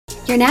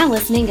You're now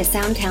listening to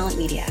Sound Talent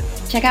Media.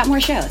 Check out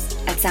more shows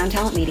at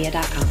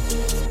soundtalentmedia.com.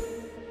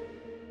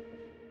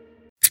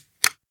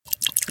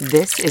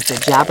 This is the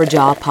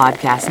Jabberjaw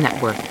Podcast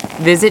Network.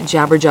 Visit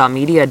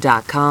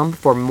jabberjawmedia.com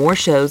for more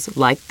shows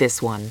like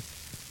this one.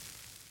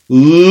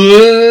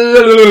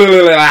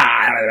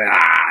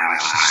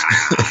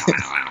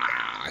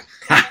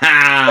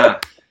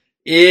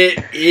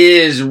 It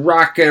is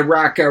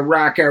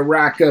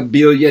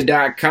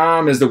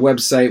rockabilia.com is the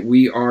website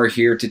we are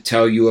here to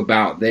tell you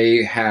about.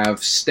 They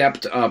have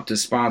stepped up to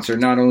sponsor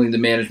not only the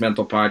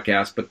Managemental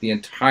Podcast, but the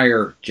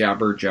entire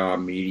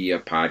Jabberjaw Media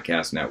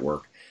Podcast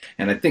Network.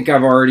 And I think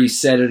I've already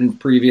said it in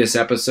previous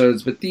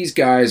episodes, but these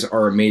guys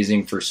are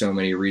amazing for so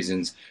many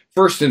reasons.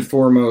 First and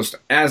foremost,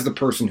 as the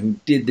person who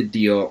did the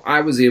deal,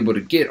 I was able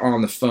to get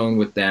on the phone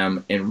with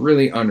them and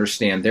really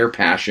understand their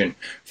passion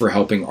for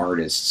helping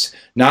artists.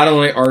 Not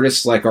only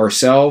artists like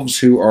ourselves,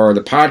 who are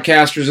the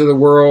podcasters of the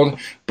world,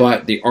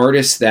 but the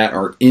artists that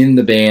are in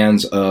the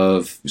bands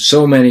of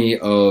so many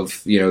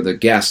of the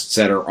guests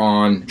that are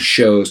on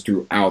shows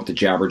throughout the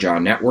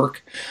Jabberjaw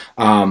network.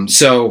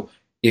 So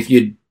if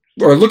you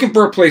are looking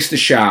for a place to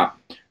shop,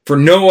 for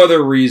no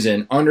other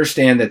reason,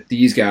 understand that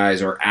these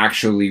guys are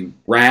actually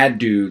rad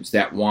dudes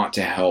that want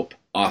to help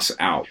us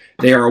out.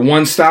 They are a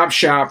one-stop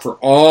shop for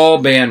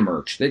all band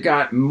merch. They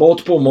got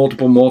multiple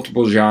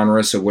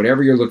genres, so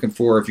whatever you're looking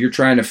for, if you're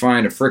trying to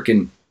find a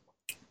frickin'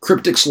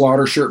 Cryptic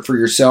Slaughter shirt for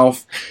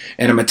yourself,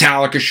 and a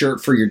Metallica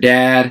shirt for your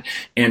dad,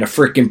 and a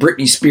frickin'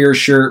 Britney Spears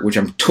shirt, which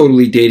I'm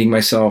totally dating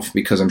myself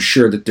because I'm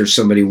sure that there's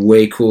somebody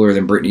way cooler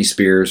than Britney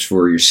Spears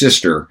for your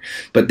sister,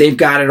 but they've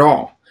got it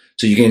all.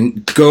 So you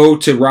can go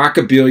to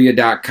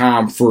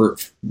rockabilia.com for,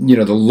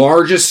 the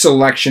largest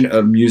selection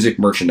of music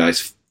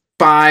merchandise,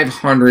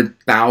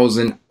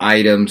 500,000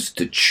 items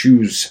to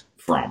choose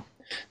from.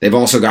 They've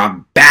also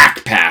got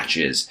back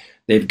patches.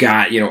 They've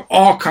got,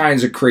 all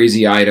kinds of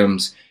crazy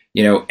items.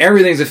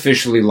 Everything's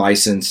officially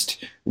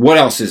licensed. What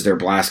else is there,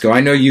 Blasco?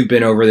 I know you've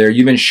been over there.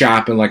 You've been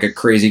shopping like a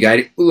crazy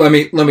guy. Let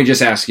me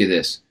just ask you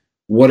this.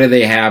 What do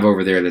they have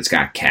over there that's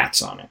got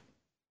cats on it?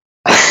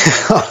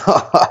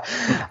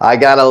 I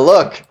gotta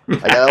look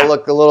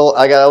a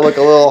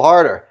little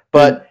harder.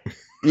 But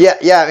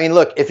yeah. I mean,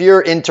 look, if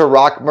you're into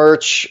rock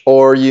merch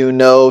or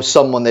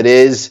someone that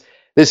is,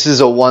 this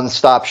is a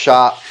one-stop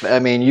shop. I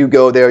mean, you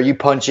go there, you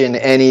punch in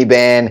any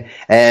band,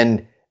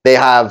 and they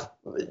have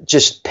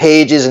just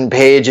pages and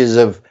pages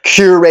of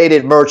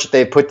curated merch that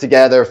they put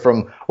together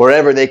from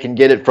wherever they can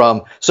get it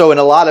from. So in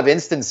a lot of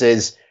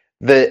instances,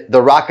 the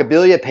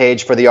Rockabilia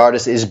page for the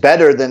artist is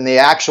better than the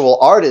actual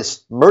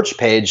artist merch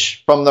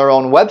page from their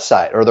own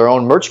website or their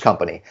own merch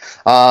company.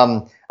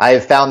 I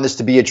have found this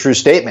to be a true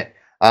statement.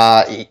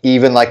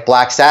 Even like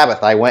Black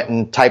Sabbath, I went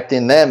and typed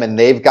in them, and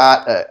they've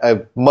got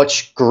a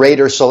much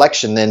greater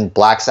selection than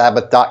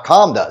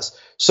blacksabbath.com does.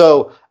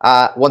 So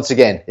once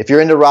again, if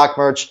you're into rock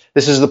merch,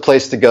 this is the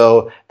place to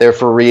go. They're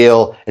for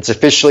real. It's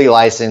officially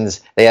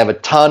licensed. They have a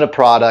ton of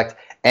product,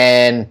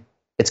 and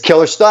it's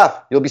killer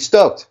stuff. You'll be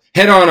stoked.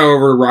 Head on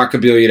over to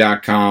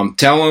rockabilia.com.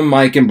 Tell them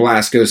Mike and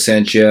Blasco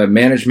sent you.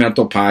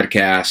 Managemental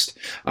Podcast.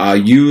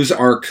 Use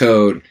our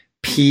code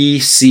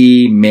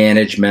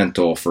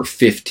PCManagemental for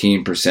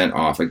 15%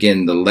 off.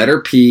 Again, the letter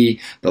P,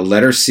 the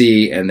letter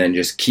C, and then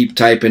just keep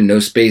typing, no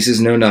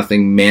spaces, no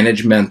nothing,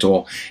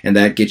 Managemental, and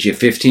that gets you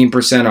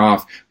 15%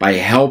 off by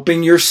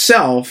helping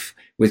yourself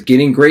with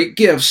getting great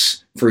gifts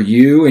for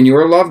you and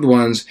your loved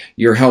ones.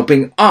 You're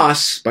helping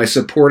us by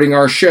supporting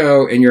our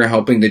show, and you're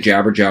helping the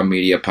Jabberjaw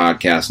Media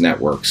Podcast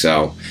Network.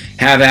 So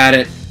have at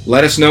it.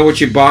 Let us know what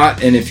you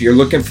bought, and if you're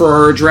looking for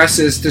our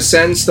addresses to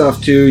send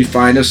stuff to, you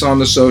find us on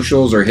the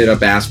socials or hit up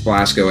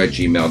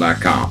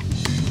askblasco@gmail.com.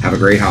 Have a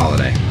great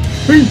holiday.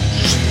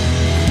 Peace.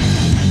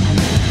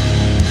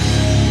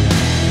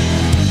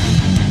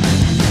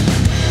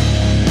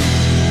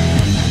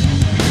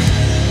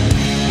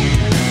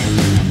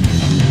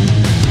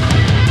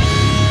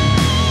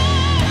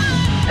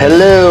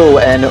 Hello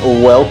and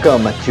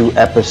welcome to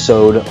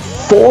episode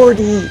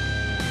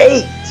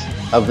 48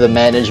 of the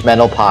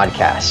Managemental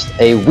Podcast,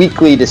 a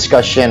weekly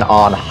discussion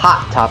on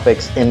hot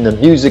topics in the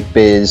music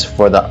biz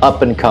for the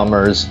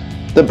up-and-comers,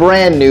 the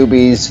brand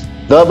newbies,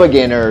 the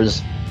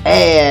beginners,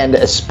 and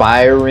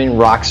aspiring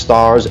rock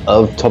stars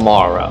of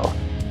tomorrow.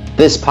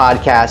 This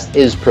podcast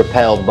is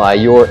propelled by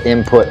your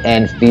input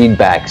and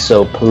feedback,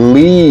 so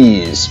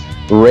please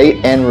rate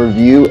and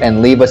review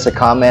and leave us a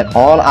comment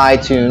on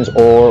iTunes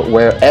or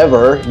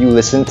wherever you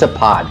listen to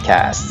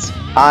podcasts.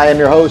 I am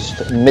your host,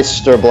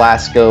 Mr.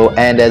 Blasco,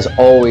 and as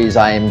always,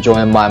 I am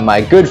joined by my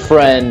good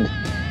friend,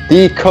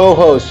 the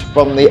co-host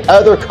from the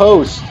other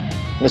coast,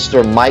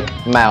 Mr. Mike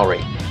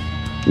Mowry.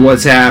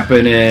 What's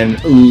happening,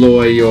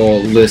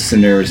 loyal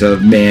listeners of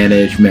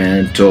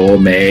Managemental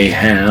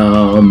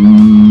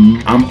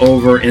Mayhem? I'm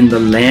over in the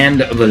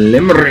land of the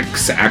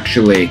Limericks,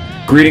 actually.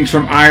 Greetings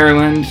from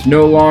Ireland,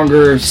 no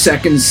longer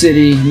second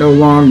city, no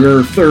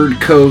longer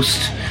third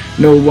coast,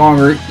 no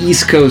longer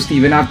East Coast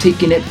even. I'm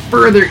taking it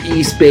further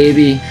east,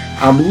 baby.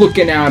 I'm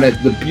looking out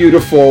at the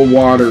beautiful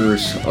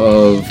waters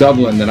of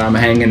Dublin that I'm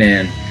hanging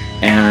in.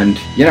 And,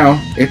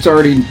 it's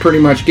already pretty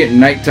much getting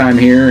nighttime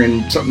here,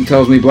 and something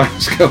tells me,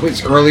 Blasco,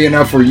 it's early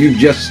enough where you've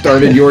just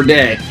started your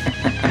day.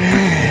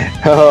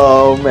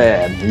 Oh,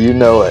 man, you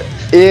know it.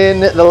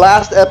 In the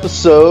last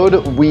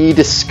episode, we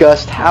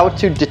discussed how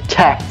to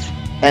detect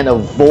and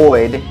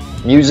avoid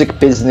music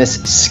business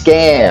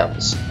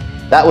scams.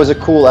 That was a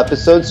cool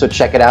episode, so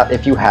check it out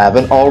if you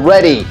haven't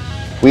already.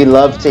 We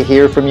love to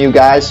hear from you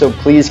guys, so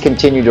please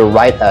continue to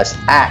write us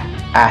at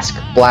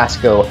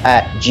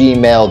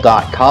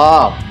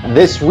askblasco@gmail.com.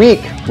 This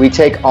week, we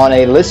take on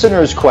a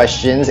listener's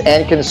questions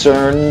and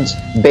concerns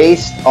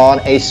based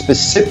on a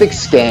specific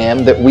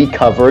scam that we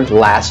covered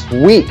last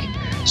week.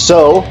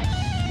 So,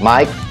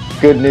 my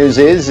good news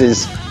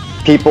is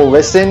people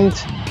listened,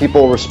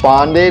 people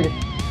responded.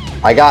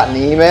 I got an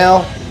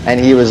email, and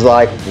he was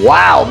like,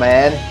 wow,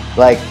 man,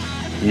 like,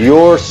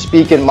 you're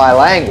speaking my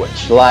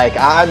language. Like,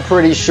 I'm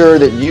pretty sure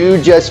that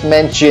you just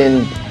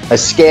mentioned a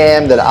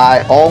scam that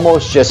I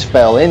almost just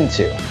fell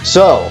into.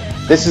 So,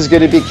 this is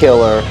going to be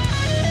killer.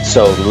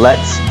 So,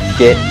 let's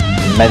get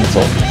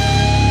mental.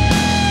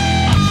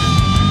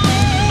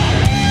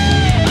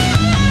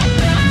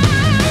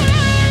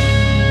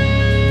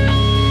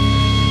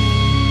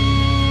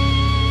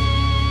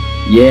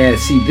 Yeah,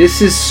 see,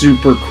 this is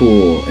super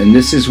cool, and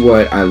this is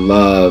what I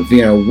love.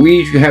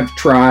 We have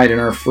tried in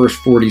our first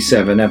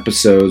 47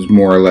 episodes,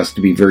 more or less,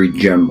 to be very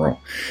general.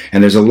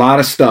 And there's a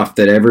lot of stuff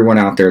that everyone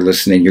out there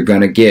listening, you're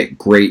going to get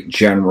great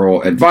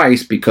general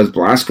advice, because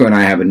Blasco and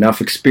I have enough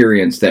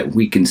experience that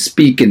we can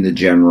speak in the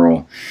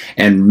general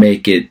and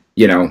make it,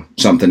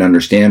 something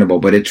understandable.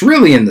 But it's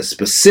really in the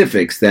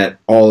specifics that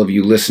all of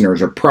you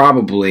listeners are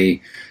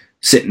probably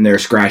sitting there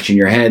scratching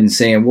your head and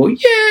saying, well,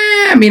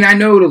 yeah, I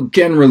know to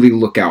generally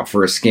look out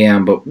for a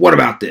scam, but what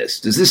about this?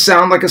 Does this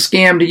sound like a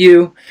scam to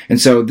you?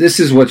 And so this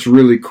is what's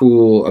really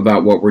cool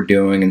about what we're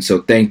doing. And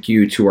so thank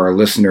you to our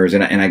listeners.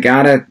 And I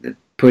gotta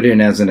put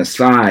in as an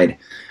aside,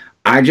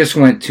 I just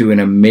went to an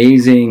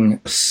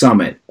amazing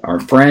summit. Our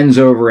friends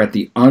over at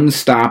the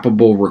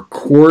Unstoppable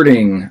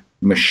Recording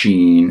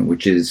Machine,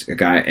 which is a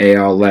guy,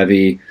 A.L.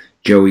 Levy,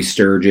 Joey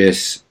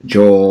Sturgis,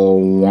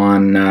 Joel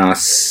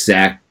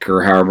Wanasek,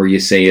 or however you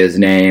say his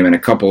name, and a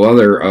couple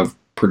other of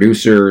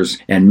producers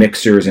and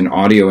mixers and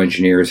audio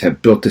engineers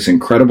have built this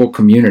incredible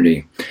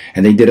community,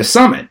 and they did a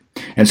summit.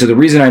 And so the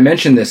reason I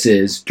mention this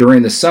is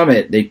during the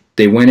summit, they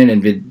went in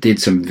and did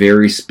some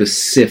very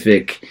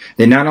specific,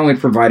 they not only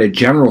provided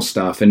general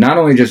stuff and not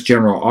only just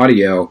general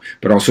audio,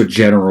 but also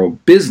general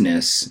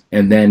business,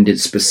 and then did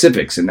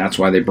specifics. And that's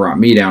why they brought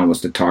me down, was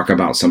to talk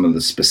about some of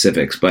the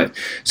specifics. But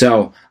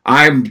so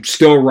I'm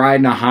still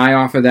riding a high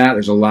off of that.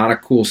 There's a lot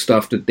of cool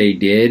stuff that they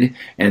did.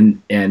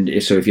 And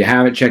so if you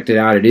haven't checked it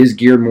out, it is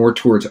geared more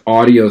towards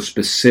audio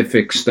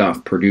specific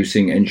stuff,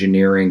 producing,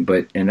 engineering,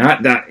 and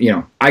not that,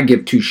 I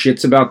give two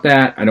shits about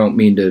that. I don't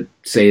mean to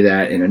say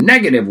that in a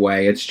negative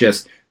way. It's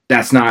just,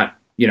 that's not,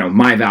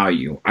 my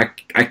value. I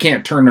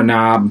can't turn a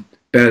knob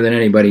better than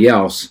anybody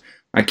else.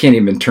 I can't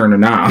even turn a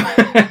knob.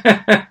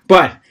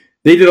 But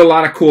they did a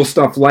lot of cool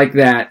stuff like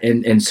that,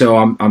 and so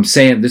I'm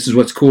saying this is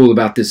what's cool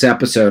about this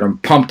episode. I'm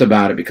pumped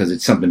about it because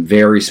it's something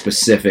very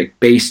specific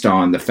based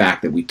on the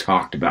fact that we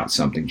talked about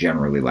something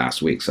generally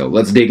last week. So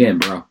let's dig in,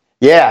 bro.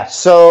 Yeah,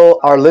 so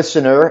our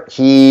listener,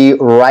 he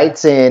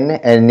writes in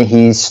and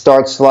he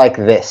starts like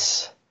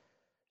this.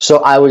 So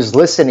I was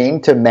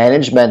listening to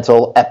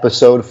Managemental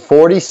episode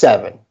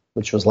 47,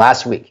 which was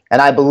last week,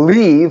 and I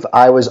believe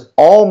I was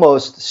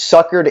almost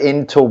suckered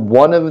into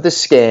one of the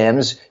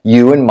scams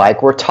you and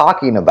Mike were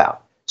talking about.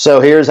 So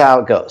here's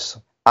how it goes.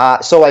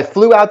 So I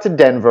flew out to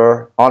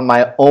Denver on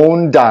my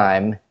own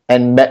dime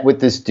and met with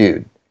this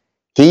dude.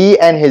 He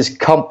and his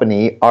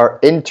company are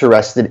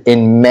interested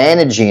in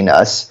managing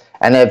us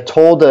and have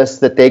told us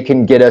that they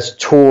can get us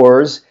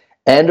tours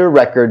and a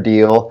record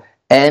deal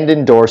and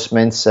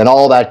endorsements and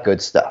all that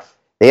good stuff.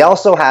 They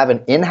also have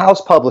an in-house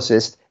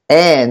publicist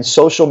and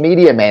social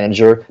media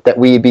manager that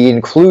we be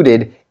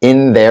included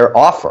in their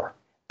offer.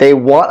 They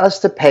want us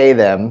to pay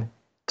them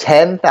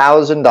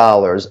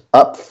 $10,000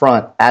 up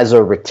front as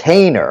a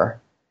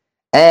retainer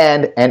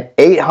and an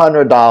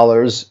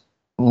 $800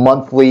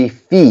 monthly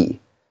fee.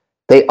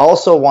 They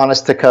also want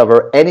us to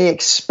cover any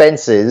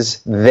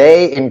expenses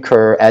they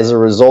incur as a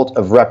result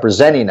of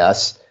representing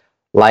us,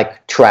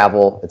 like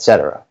travel,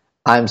 etc.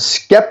 I'm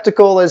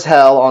skeptical as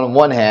hell on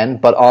one hand,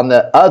 but on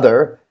the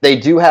other, they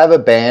do have a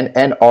band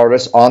and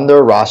artists on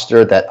their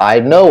roster that I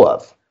know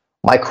of.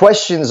 My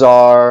questions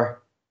are,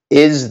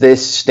 is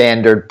this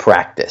standard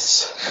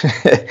practice?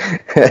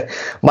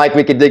 Mike,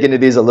 we can dig into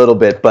these a little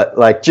bit, but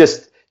like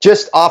just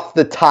off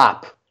the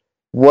top,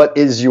 what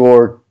is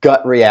your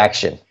gut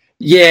reaction?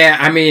 Yeah,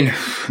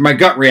 my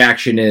gut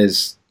reaction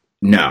is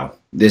no.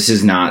 This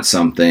is not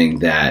something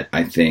that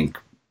I think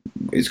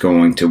is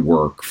going to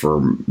work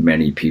for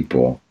many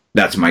people.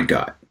 That's my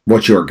gut.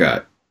 What's your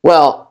gut?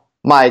 Well,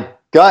 my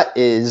gut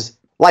is,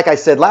 like I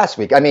said last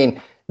week,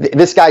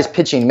 this guy's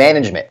pitching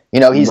management. He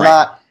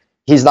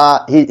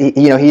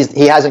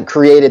hasn't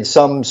created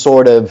some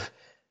sort of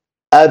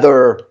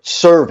other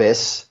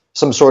service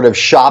some sort of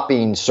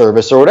shopping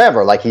service or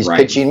whatever, like he's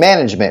pitching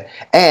management.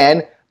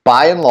 And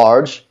by and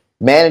large,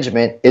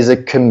 management is a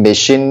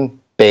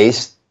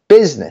commission-based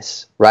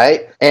business,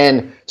 right?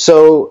 And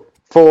so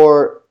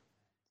for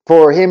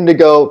him to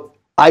go,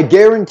 I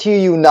guarantee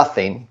you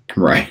nothing,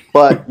 right?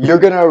 But you're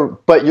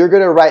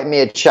gonna write me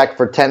a check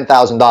for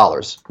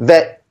 $10,000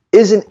 that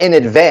isn't in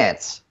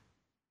advance,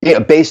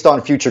 based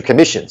on future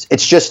commissions.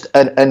 It's just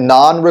a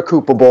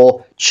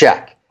non-recoupable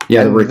check.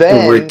 Yeah, the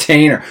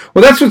retainer.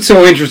 Well, that's what's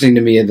so interesting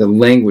to me in the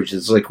language.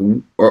 It's like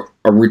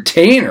a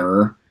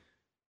retainer.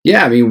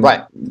 Yeah, I mean,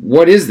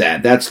 what is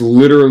that? That's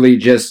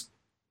literally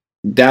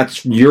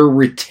you're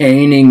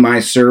retaining my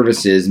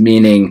services,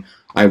 meaning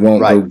I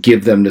won't go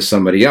give them to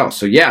somebody else.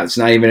 So yeah, it's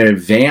not even an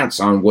advance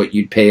on what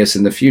you'd pay us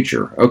in the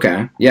future.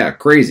 Okay. Yeah,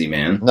 crazy,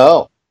 man.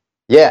 No.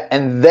 Yeah,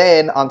 and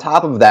then on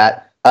top of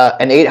that,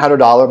 an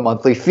 $800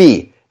 monthly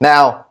fee.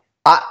 Now,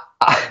 I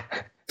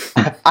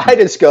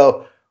just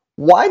go,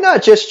 why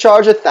not just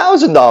charge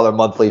 $1,000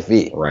 monthly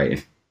fee?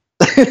 Right.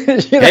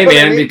 Hey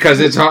man,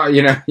 because it's hard,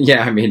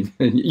 Yeah, I mean,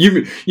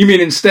 you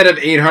mean instead of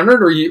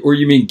 800, or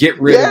you mean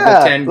get rid of the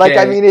 10K? Like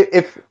I mean,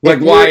 if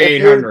why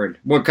 800?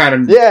 What kind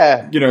of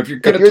if you're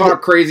gonna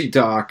talk crazy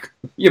talk,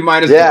 you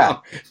might as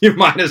well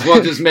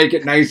just make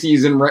it nice,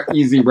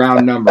 easy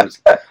round numbers.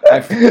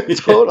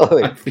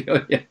 Totally. I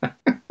feel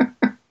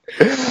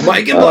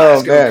Mike and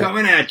Blasco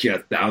coming at you,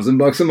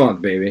 $1,000 a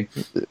month, baby.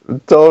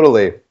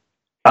 Totally.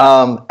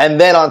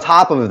 And then on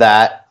top of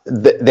that,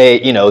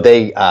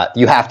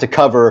 you have to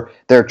cover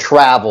their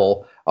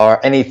travel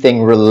or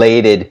anything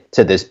related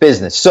to this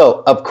business.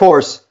 So, of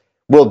course,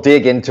 we'll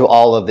dig into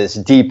all of this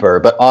deeper.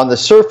 But on the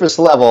surface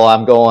level,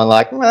 I'm going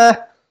like,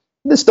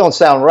 this don't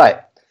sound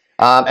right.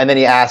 And then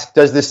he asks,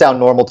 does this sound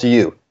normal to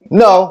you?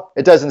 No,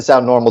 it doesn't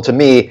sound normal to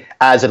me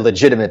as a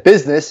legitimate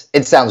business.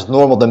 It sounds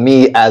normal to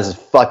me as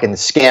fucking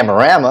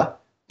Scamorama.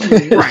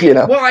 Right.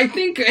 Well, I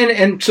think,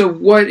 and so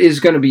what is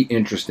going to be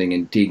interesting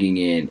in digging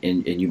in,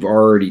 and you've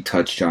already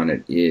touched on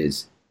it,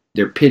 is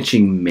they're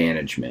pitching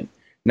management.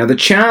 Now, the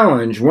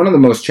challenge, one of the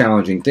most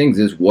challenging things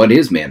is, what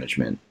is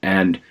management?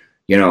 And,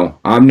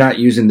 I'm not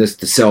using this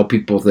to sell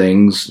people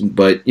things,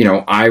 but,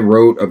 I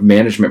wrote a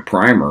management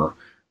primer,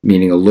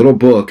 meaning a little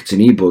book. It's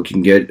an ebook. You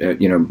can get,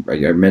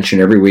 I mention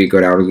every week,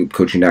 go to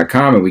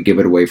outerloopcoaching.com, and we give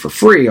it away for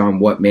free on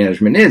what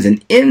management is.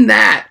 And in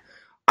that,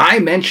 I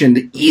mentioned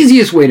the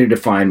easiest way to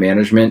define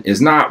management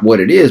is not what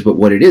it is, but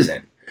what it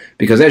isn't.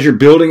 Because as you're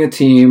building a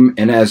team,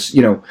 and as,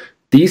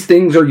 these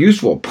things are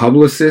useful.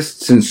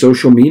 Publicists and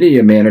social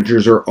media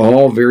managers are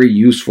all very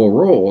useful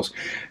roles.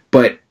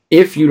 But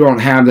if you don't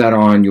have that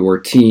on your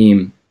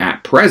team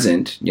at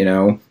present,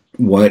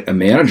 what a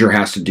manager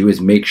has to do is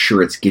make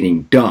sure it's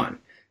getting done.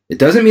 It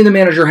doesn't mean the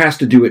manager has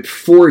to do it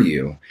for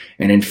you.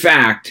 And in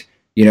fact,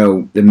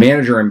 the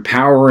manager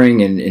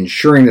empowering and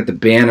ensuring that the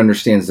band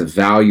understands the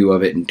value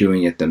of it and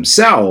doing it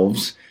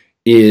themselves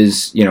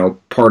is,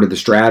 part of the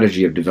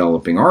strategy of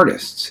developing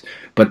artists.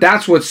 But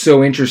that's what's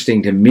so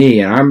interesting to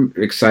me, and I'm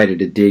excited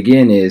to dig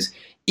in, is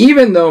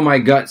even though my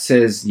gut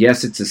says,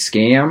 yes, it's a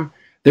scam,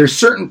 there's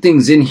certain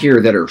things in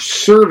here that are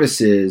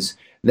services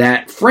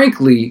that,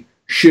 frankly,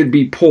 should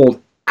be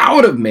pulled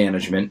out of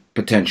management,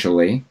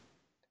 potentially,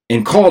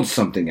 and called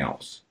something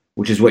else.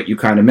 Which is what you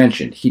kind of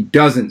mentioned. He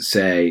doesn't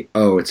say,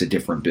 "Oh, it's a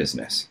different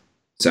business."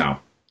 So,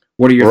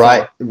 what are your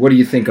thoughts? What do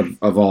you think of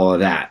all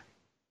of that?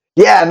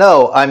 Yeah,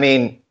 no, I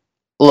mean,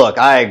 look,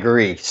 I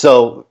agree.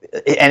 So,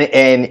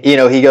 and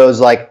he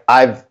goes like,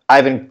 "I've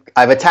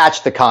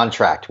attached the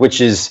contract," which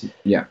is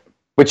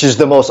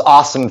the most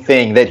awesome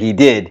thing that he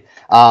did,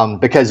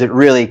 because it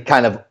really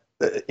kind of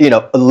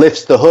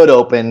lifts the hood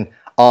open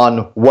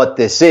on what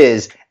this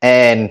is,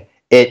 and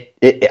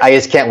I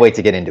just can't wait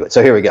to get into it.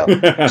 So here we go.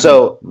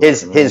 So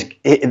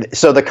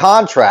so the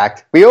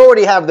contract, we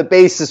already have the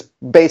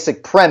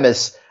basic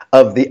premise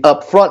of the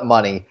upfront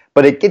money,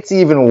 but it gets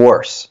even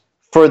worse.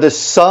 For the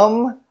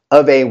sum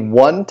of a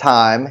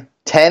one-time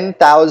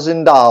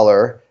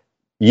 $10,000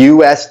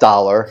 US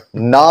dollar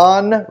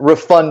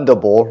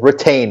non-refundable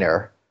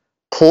retainer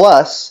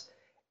plus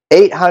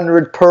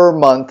 $800 per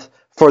month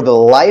for the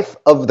life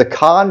of the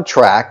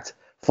contract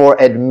for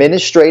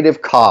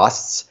administrative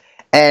costs,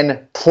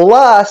 and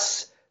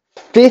plus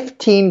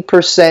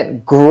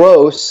 15%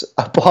 gross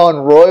upon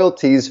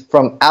royalties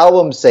from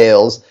album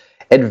sales,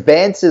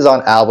 advances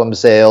on album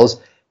sales,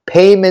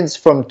 payments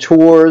from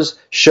tours,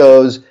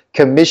 shows,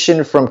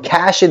 commission from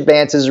cash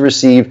advances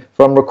received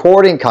from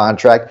recording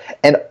contract,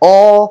 and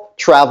all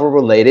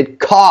travel-related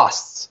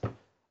costs.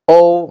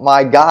 Oh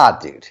my God,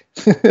 dude.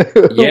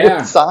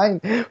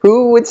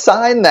 Who would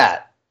sign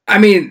that? I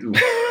mean,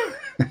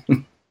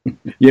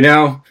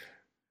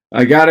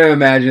 I got to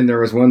imagine there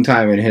was one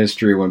time in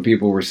history when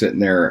people were sitting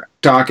there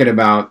talking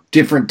about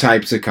different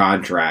types of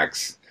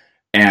contracts.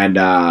 And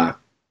I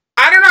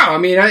don't know. I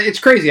mean, it's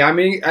crazy. I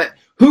mean,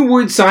 who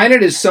would sign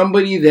it is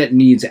somebody that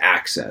needs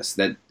access.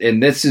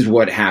 And this is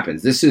what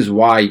happens. This is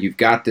why you've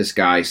got this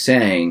guy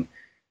saying,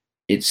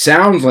 it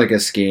sounds like a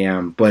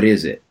scam, but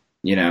is it?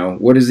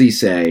 What does he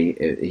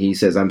say? He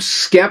says, I'm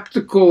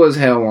skeptical as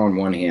hell on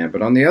one hand,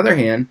 but on the other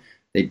hand,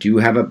 they do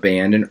have a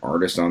band and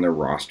artist on their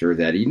roster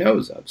that he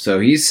knows of. So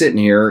he's sitting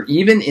here,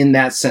 even in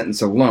that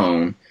sentence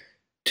alone,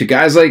 to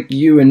guys like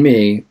you and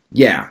me,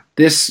 yeah,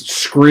 this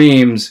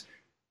screams,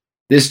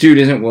 this dude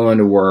isn't willing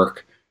to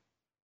work,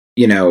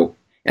 And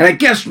I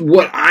guess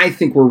what I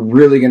think we're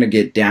really going to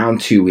get down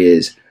to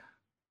is,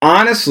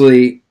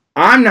 honestly,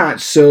 I'm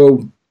not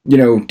so,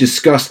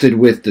 disgusted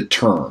with the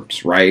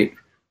terms, right?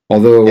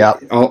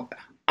 Although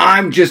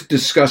I'm just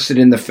disgusted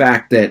in the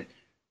fact that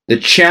the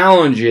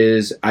challenge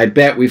is, I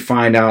bet we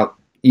find out,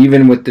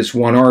 even with this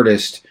one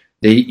artist,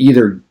 they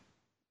either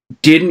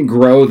didn't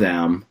grow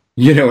them,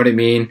 you know what I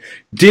mean?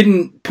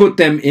 Didn't put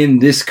them in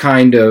this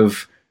kind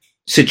of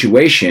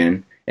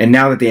situation. And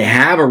now that they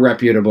have a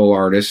reputable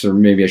artist, or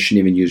maybe I shouldn't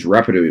even use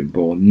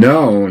reputable,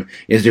 known,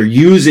 is they're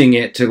using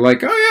it to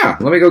let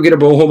me go get a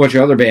whole bunch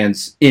of other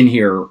bands in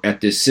here at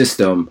this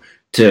system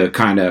to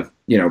kind of,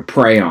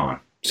 prey on.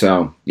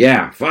 So,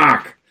 yeah,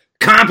 fuck.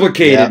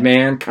 Complicated,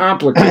 man.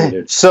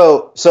 Complicated.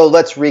 So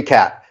let's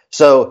recap.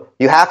 So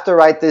you have to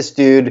write this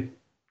dude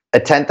a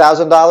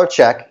 $10,000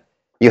 check.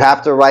 You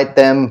have to write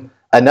them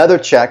another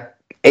check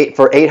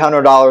for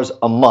 $800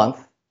 a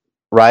month,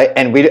 right?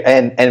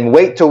 And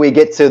wait till we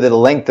get to the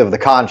length of the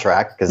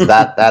contract, because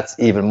that's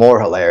even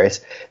more hilarious.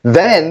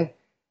 Then,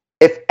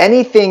 if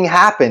anything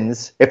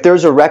happens, if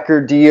there's a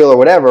record deal or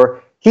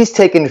whatever, he's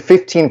taking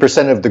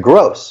 15% of the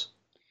gross,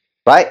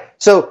 right?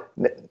 So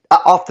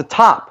off the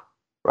top.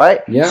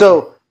 Right? Yeah.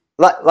 So,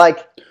 like,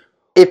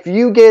 if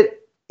you get,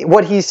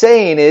 what he's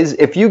saying is,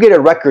 if you get a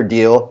record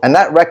deal, and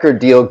that record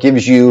deal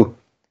gives you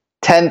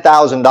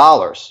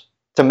 $10,000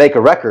 to make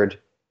a record,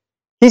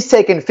 he's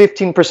taking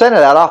 15% of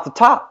that off the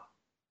top,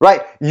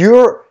 right?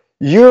 You're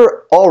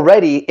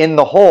already in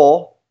the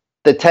hole,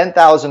 the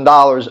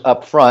 $10,000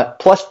 up front,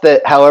 plus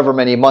the however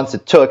many months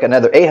it took,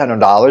 another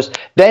 $800.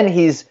 Then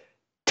he's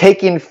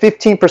taking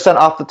 15%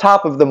 off the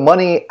top of the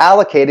money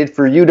allocated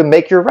for you to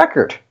make your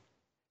record.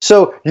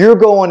 So you're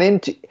going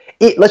into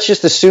it, let's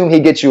just assume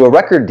he gets you a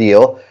record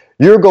deal.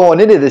 You're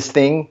going into this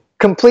thing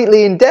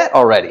completely in debt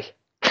already.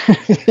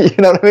 You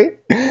know what I mean?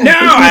 No,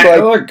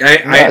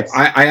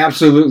 I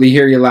absolutely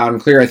hear you loud and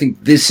clear. I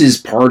think this is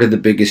part of the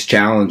biggest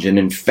challenge. And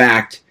in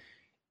fact,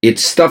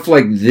 it's stuff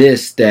like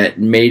this that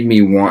made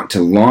me want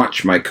to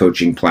launch my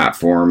coaching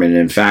platform, and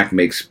in fact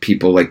makes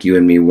people like you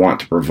and me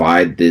want to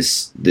provide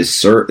this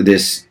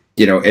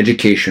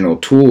educational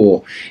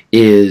tool.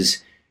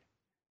 Is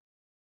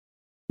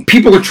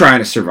people are trying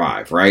to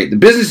survive, right? The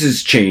business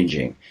is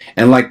changing.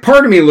 And like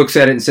part of me looks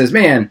at it and says,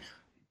 man,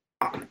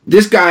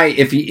 this guy,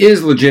 if he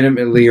is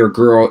legitimately, or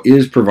girl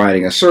is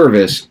providing a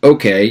service,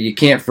 okay, you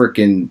can't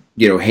freaking,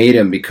 hate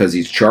him because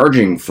he's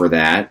charging for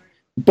that.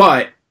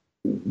 But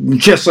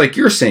just like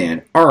you're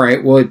saying, all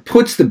right, well, it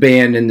puts the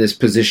band in this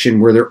position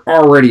where they're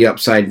already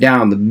upside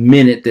down the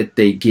minute that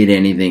they get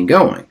anything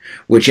going,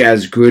 which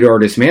as good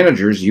artist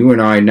managers, you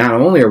and I, not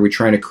only are we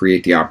trying to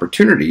create the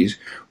opportunities,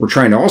 we're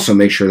trying to also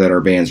make sure that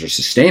our bands are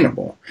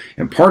sustainable.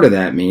 And part of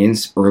that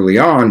means early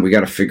on, we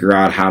got to figure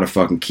out how to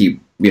fucking keep,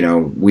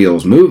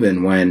 wheels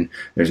moving when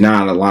there's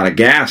not a lot of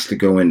gas to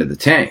go into the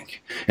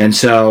tank. And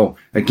so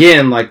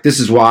again, like, this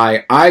is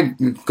why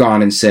I've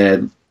gone and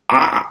said,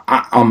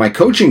 on my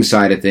coaching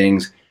side of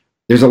things,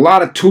 there's a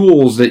lot of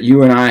tools that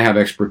you and I have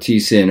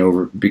expertise in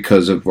over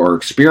because of our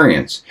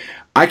experience.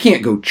 I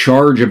can't go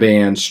charge a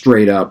band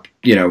straight up,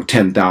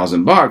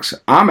 $10,000.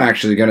 I'm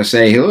actually going to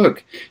say, hey,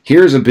 look,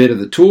 here's a bit of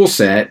the tool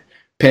set.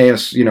 Pay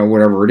us,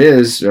 whatever it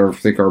is. Or I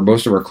think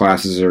most of our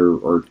classes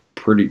are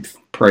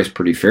priced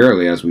pretty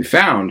fairly, as we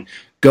found.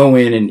 Go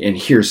in and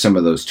here's some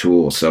of those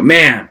tools. So,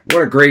 man,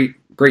 what a great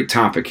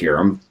topic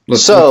here.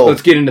 Let's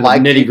get into the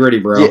nitty gritty,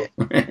 bro.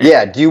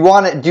 Yeah. Do you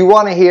want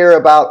to hear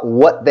about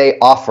what they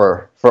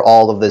offer for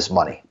all of this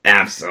money?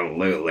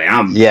 Absolutely.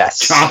 I'm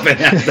chomping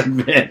at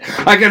the bit.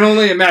 I can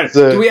only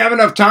imagine. Do we have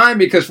enough time?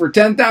 Because for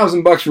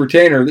 $10,000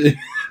 retainer,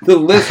 the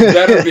list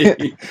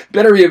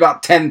better be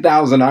about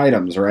 10,000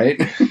 items,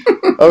 right?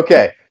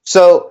 Okay.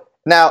 So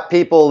now,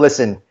 people,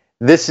 listen.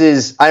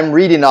 I'm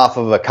reading off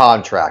of a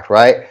contract,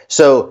 right?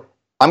 So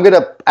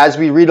as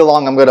we read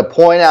along, I'm gonna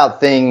point out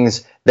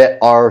things that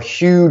are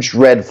huge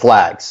red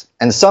flags.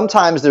 And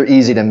sometimes they're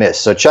easy to miss.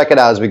 So check it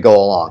out as we go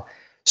along.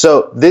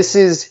 So this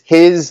is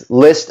his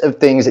list of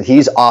things that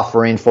he's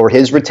offering for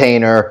his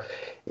retainer,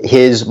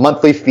 his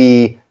monthly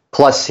fee,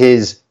 plus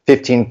his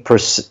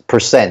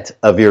 15%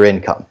 of your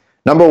income.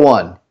 Number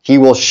one, he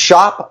will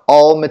shop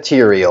all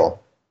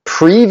material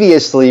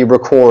previously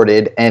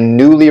recorded and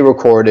newly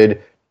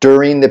recorded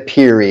during the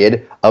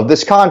period of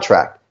this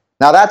contract.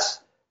 Now that's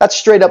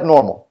straight up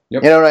normal.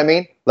 Yep. You know what I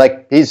mean?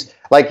 He's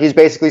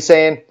basically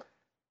saying,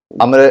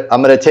 I'm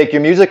gonna take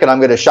your music and I'm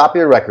gonna shop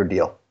your record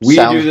deal. We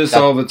do this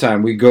all the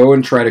time. We go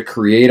and try to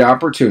create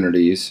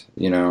opportunities,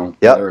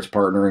 whether it's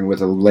partnering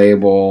with a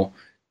label,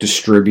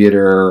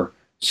 distributor,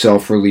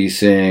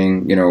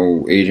 self-releasing,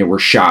 agent. We're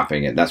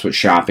shopping it. That's what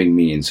shopping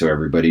means, so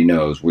everybody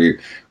knows. We're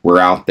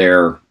out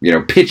there,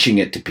 pitching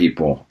it to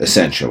people,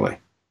 essentially.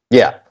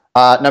 Yeah.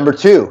 Number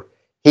two,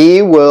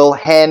 he will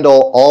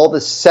handle all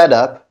the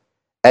setup,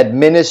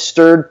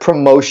 administered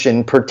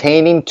promotion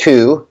pertaining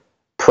to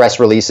press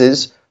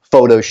releases,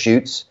 photo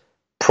shoots,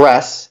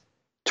 press,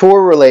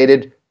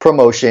 tour-related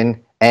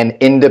promotion, and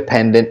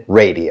independent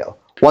radio.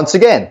 Once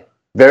again,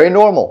 very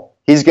normal.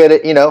 He's gonna,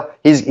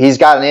 he's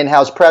got an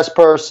in-house press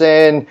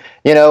person.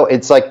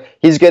 It's like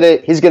he's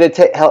gonna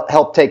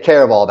help take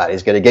care of all that.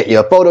 He's gonna get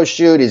you a photo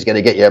shoot. He's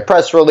gonna get you a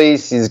press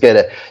release. He's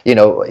gonna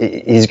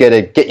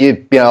get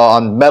you,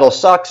 on Metal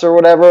Sucks or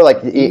whatever.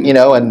 Like, and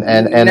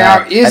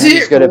now, is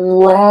it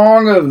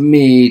wrong of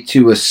me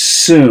to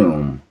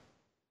assume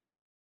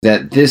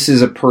that this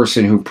is a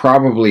person who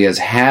probably has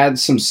had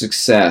some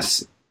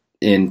success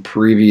in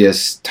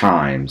previous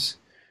times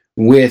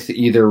with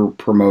either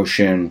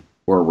promotion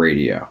or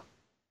radio?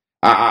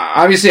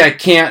 Obviously, I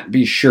can't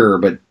be sure,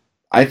 but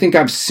I think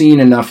I've seen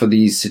enough of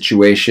these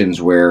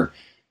situations where,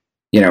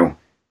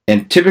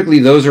 and typically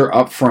those are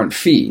upfront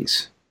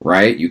fees,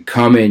 right? You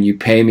come in, you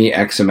pay me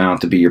X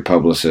amount to be your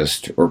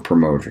publicist or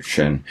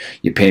promotion.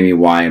 You pay me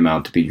Y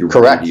amount to be your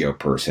radio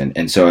person.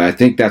 And so I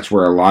think that's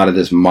where a lot of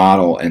this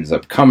model ends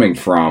up coming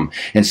from.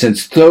 And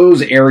since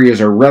those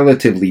areas are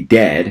relatively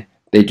dead,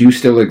 they do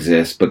still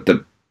exist, but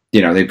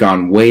they've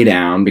gone way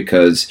down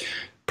because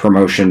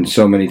promotion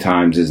so many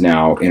times is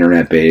now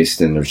internet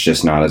based, and there's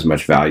just not as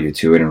much value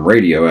to it. And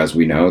radio, as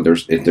we know,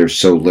 there's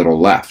so little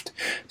left.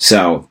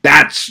 So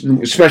that's,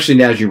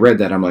 especially as you read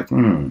that, I'm like,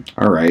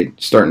 all right,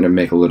 starting to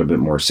make a little bit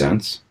more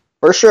sense.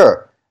 For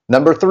sure.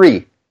 Number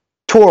 3,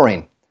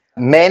 touring.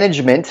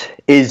 Management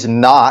is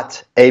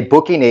not a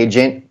booking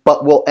agent,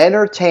 but will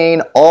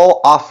entertain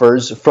all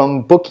offers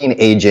from booking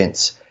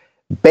agents.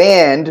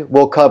 Band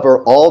will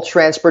cover all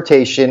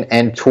transportation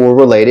and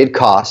tour-related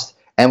costs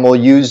and will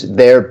use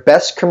their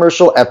best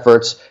commercial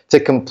efforts to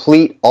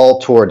complete all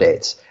tour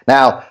dates.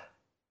 Now,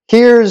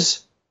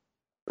 here's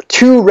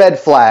 2 red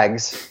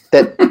flags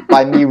that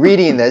by me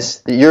reading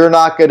this, you're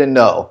not going to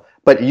know.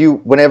 But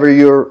whenever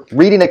you're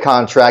reading a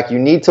contract, you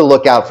need to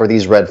look out for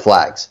these red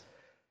flags.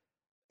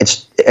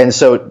 And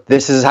so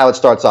this is how it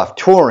starts off.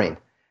 Touring.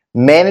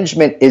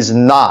 Management is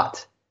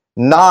not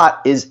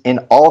is in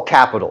all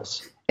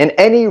capitals. In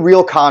any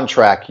real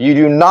contract, you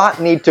do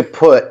not need to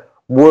put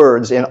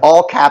words in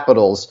all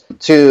capitals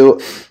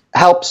to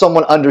help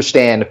someone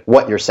understand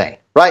what you're saying,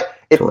 right?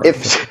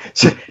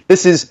 If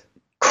this is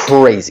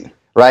crazy,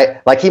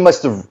 right? Like he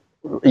must have,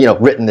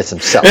 written this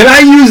himself. And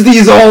I use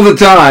these all the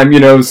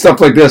time,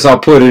 stuff like this I'll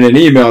put in an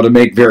email to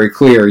make very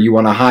clear. You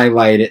want to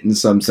highlight it in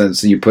some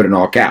sense, so you put in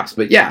all caps.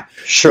 But yeah,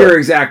 sure, you're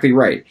exactly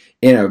right.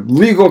 In a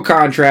legal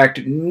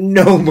contract,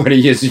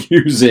 nobody is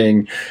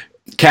using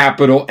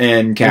capital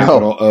N,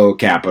 capital O,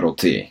 capital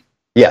T.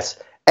 Yes.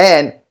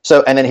 And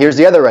then here's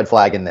the other red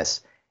flag in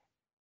this.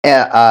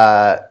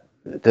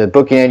 The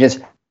booking agents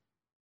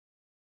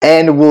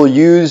and will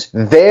use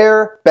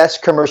their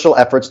best commercial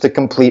efforts to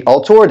complete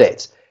all tour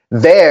dates.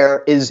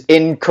 There is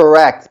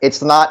incorrect.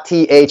 It's not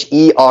THERE,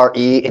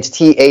 it's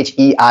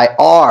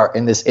THEIR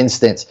in this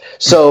instance.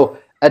 So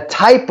a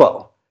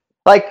typo.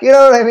 Like, you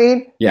know what I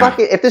mean? Yeah. Fuck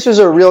it. If this was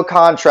a real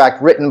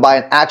contract written by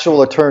an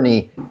actual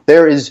attorney,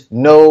 there is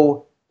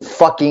no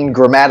fucking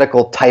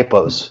grammatical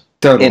typos.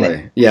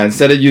 Totally. Yeah,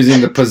 instead of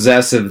using the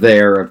possessive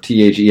there of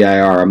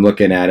THEIR, I'm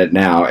looking at it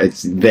now.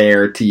 It's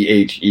there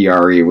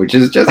THERE, which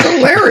is just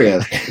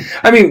hilarious.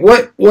 I mean,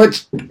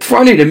 what's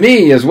funny to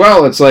me as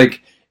well, it's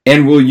like,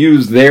 and will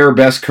use their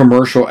best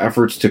commercial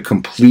efforts to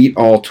complete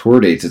all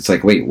tour dates. It's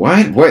like, wait,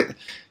 what? What?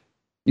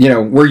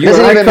 Where you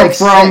and I come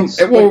from,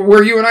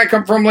 where you and I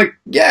come from, like,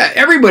 yeah,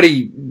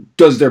 everybody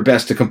does their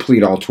best to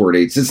complete all tour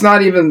dates. It's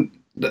not even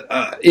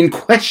in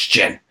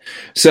question.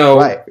 So,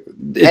 right.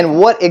 And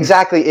what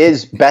exactly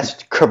is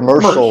best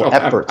commercial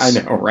efforts?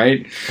 I know,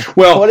 right?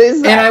 Well, what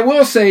is that? And I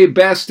will say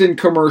best in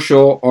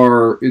commercial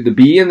are the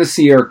B and the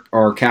C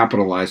are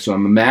capitalized. So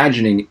I'm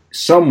imagining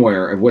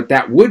somewhere of what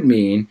that would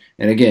mean.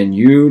 And again,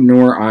 you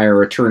nor I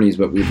are attorneys,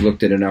 but we've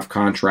looked at enough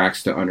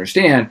contracts to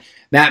understand.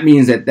 That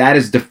means that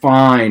is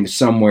defined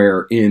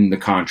somewhere in the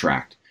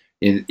contract.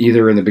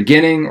 Either in the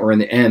beginning or in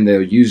the end,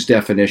 they'll use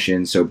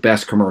definitions. So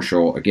best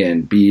commercial,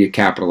 again, B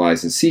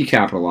capitalized and C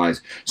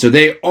capitalized. So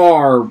they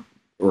are,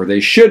 or they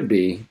should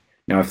be.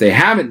 Now, if they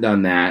haven't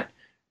done that,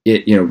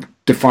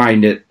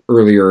 defined it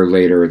earlier or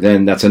later,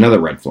 then that's another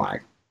red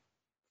flag.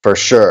 For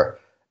sure.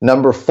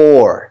 Number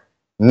 4,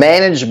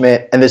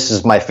 management, and this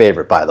is my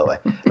favorite, by the way.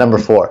 Number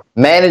 4,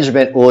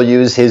 management will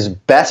use his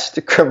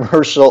best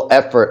commercial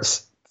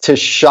efforts to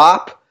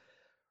shop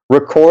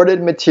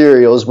recorded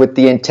materials with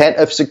the intent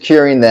of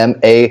securing them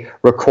a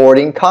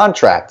recording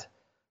contract,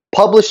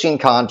 publishing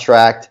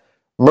contract,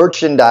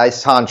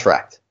 merchandise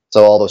contract.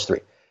 So all those 3.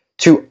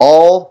 To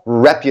all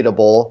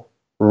reputable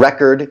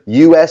record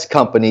U.S.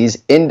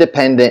 companies,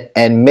 independent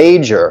and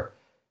major.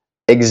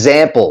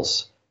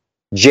 Examples: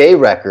 J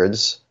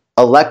Records,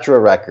 Elektra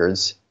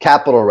Records,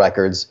 Capitol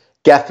Records,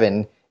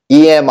 Geffen,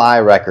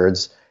 EMI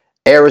Records,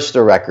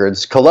 Arista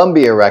Records,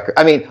 Columbia Records.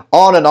 I mean,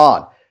 on and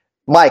on.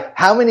 Mike,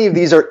 how many of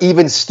these are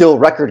even still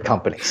record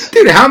companies?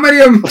 Dude, how many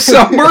of them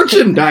sell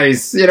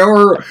merchandise,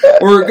 or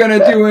going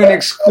to do an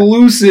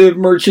exclusive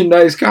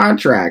merchandise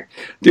contract?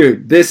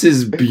 Dude, this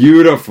is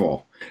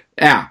beautiful.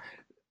 Yeah.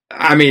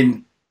 I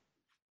mean,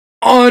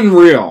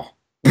 unreal.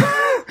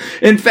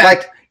 In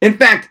fact,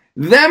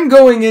 them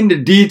going into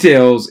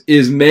details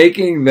is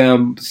making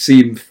them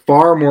seem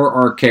far more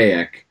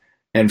archaic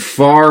and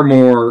far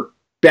more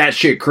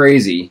batshit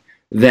crazy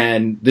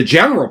than the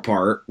general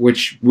part,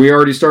 which we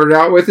already started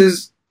out with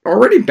is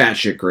already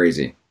batshit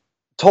crazy.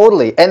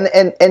 Totally.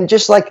 And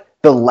just like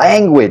the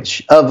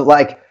language of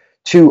like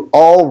to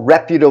all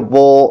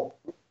reputable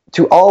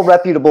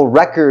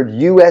record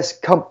U.S.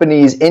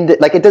 companies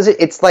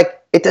it's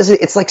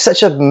like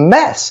such a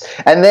mess.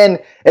 And then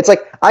it's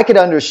like, I could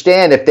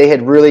understand if they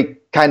had really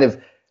kind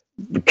of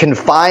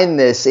confined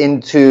this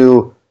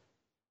into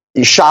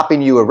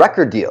shopping you a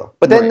record deal,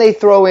 but then they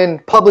throw in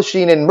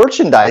publishing and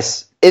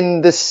merchandise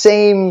in the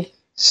same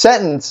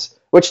sentence,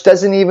 which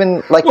doesn't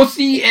even like. Well,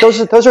 see, those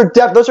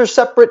are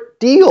separate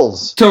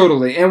deals.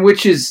 Totally, and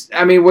which is,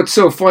 I mean, what's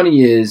so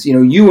funny is,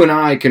 you and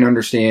I can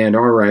understand.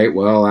 All right,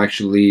 well,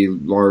 actually,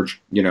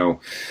 large,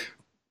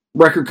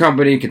 record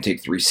company can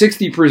take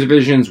 360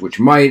 provisions,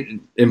 which might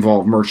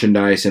involve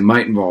merchandise and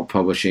might involve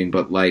publishing,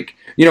 but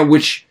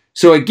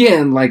so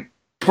again, like.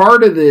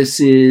 Part of this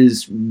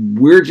is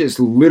we're just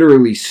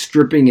literally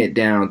stripping it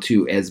down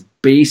to as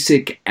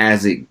basic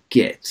as it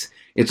gets.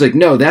 It's like,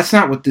 no, that's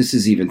not what this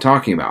is even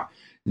talking about.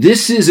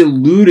 This is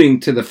alluding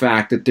to the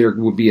fact that there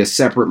will be a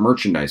separate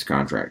merchandise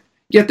contract.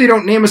 Yet they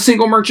don't name a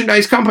single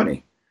merchandise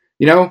company.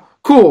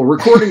 Cool,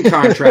 recording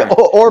contract.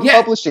 or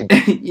publishing.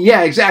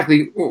 Yeah,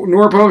 exactly.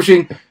 Nor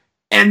publishing.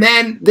 And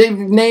then they've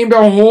named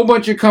a whole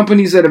bunch of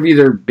companies that have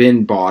either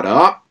been bought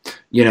up,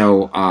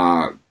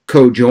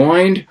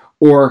 co-joined,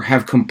 or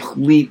have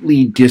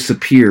completely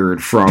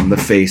disappeared from the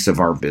face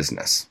of our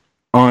business.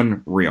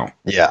 Unreal.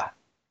 Yeah.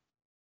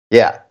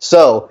 Yeah.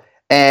 So,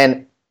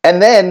 and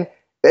then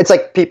it's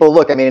like people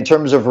look, I mean, in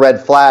terms of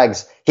red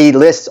flags, he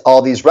lists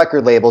all these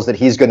record labels that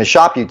he's going to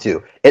shop you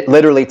to. It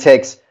literally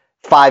takes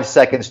 5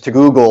 seconds to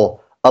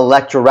Google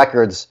Elektra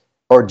Records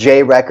or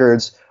J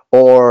Records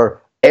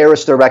or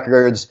Arista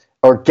Records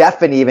or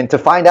Geffen even to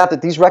find out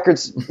that these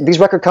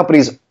record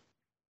companies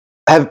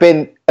have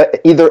been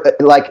either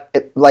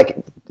like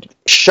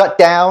shut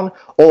down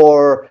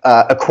or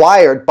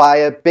acquired by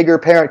a bigger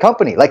parent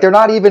company. Like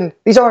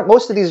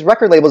most of these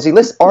record labels he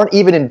lists aren't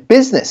even in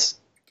business,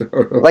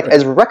 like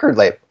as record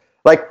label.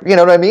 Like, you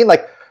know what I mean?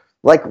 Like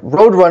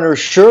Roadrunner,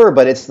 sure,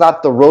 but it's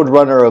not the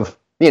Roadrunner of,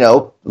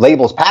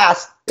 labels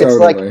past. It's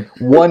like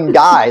one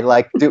guy,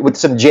 like with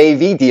some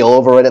JV deal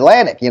over at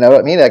Atlantic. You know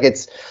what I mean? Like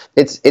it's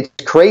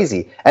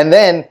crazy. And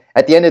then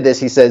at the end of this,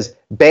 he says,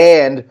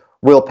 band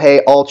will pay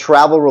all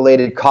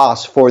travel-related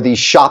costs for these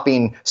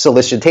shopping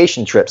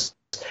solicitation trips.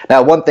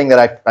 Now, one thing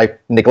that I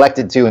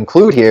neglected to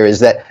include here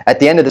is that at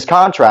the end of this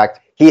contract,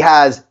 he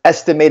has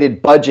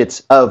estimated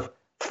budgets of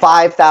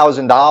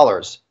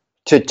 $5,000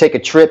 to take a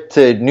trip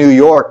to New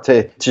York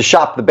to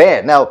shop the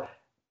band. Now,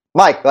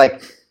 Mike,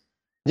 like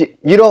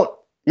you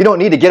don't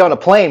need to get on a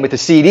plane with a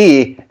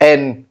CD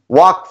and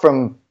walk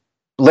from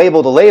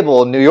label to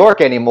label in New York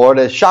anymore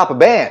to shop a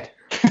band.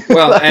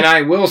 Well, and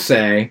I will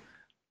say,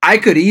 I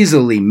could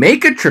easily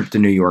make a trip to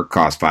New York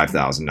cost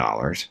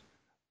 $5,000,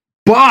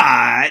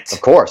 but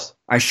of course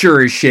I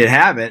sure as shit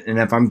haven't. And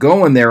if I'm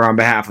going there on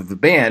behalf of the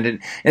band,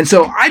 and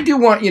so I do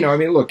want,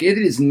 look, it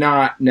is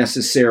not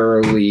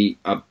necessarily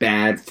a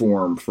bad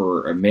form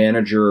for a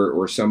manager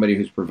or somebody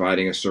who's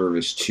providing a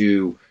service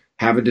to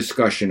have a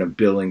discussion of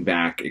billing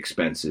back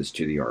expenses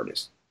to the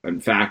artist. In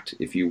fact,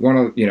 if you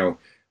want to,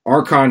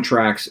 our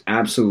contracts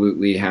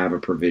absolutely have a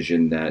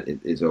provision that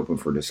is open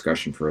for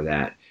discussion for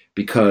that.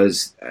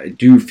 Because I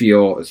do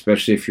feel,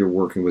 especially if you're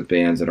working with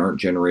bands that aren't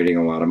generating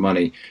a lot of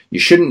money, you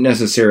shouldn't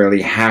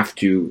necessarily have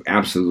to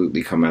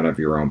absolutely come out of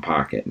your own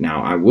pocket.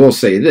 Now, I will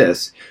say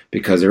this,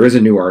 because there is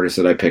a new artist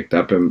that I picked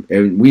up,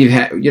 and we've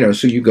had,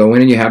 so you go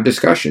in and you have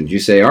discussions. You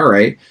say, all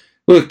right,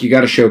 look, you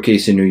got a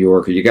showcase in New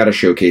York, or you got a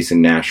showcase in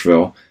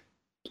Nashville.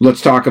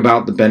 Let's talk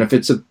about the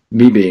benefits of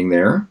me being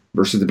there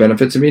versus the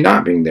benefits of me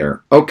not being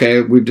there.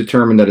 Okay, we've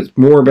determined that it's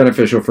more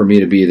beneficial for me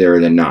to be there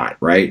than not,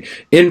 right?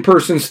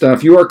 In-person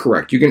stuff, you are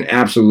correct. You can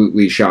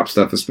absolutely shop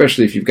stuff,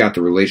 especially if you've got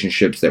the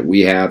relationships that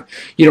we have.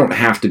 You don't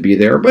have to be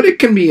there, but it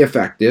can be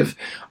effective.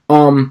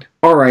 All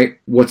right,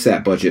 what's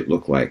that budget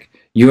look like?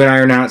 You and I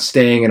are not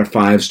staying in a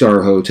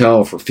 5-star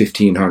hotel for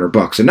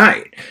 $1,500 a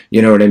night.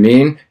 You know what I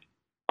mean?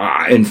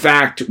 In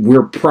fact,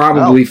 we're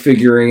probably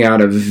figuring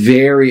out a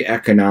very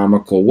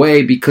economical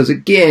way because,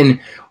 again,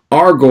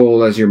 our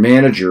goal as your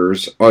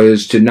managers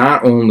is to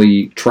not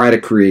only try to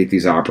create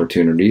these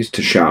opportunities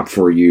to shop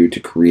for you, to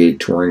create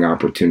touring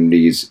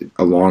opportunities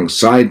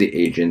alongside the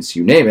agents,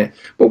 you name it,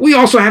 but we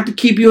also have to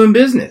keep you in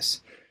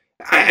business.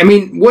 I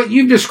mean, what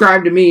you've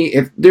described to me,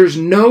 if there's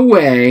no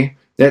way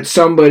that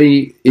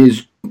somebody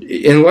is,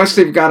 unless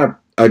they've got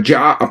a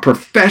job, a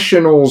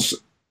professional's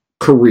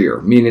career,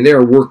 meaning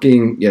they're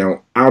working,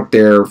 out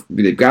there,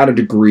 they've got a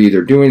degree,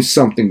 they're doing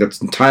something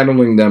that's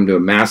entitling them to a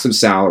massive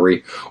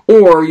salary,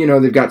 or,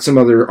 they've got some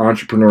other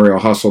entrepreneurial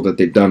hustle that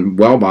they've done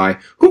well by,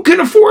 who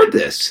can afford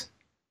this?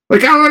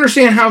 Like, I don't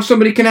understand how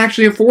somebody can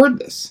actually afford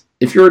this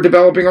if you're a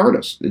developing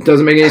artist. It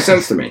doesn't make any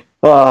sense to me.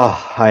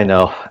 Oh, I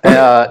know.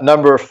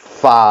 Number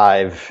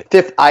 5,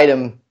 fifth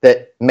item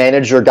that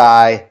Manager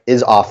Guy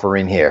is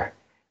offering here.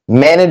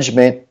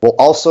 Management will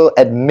also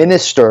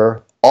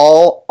administer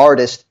all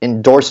artist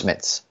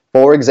endorsements.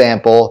 For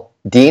example,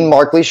 Dean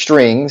Markley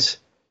strings,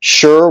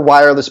 Shure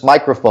wireless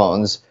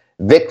microphones,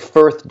 Vic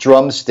Firth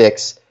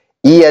drumsticks,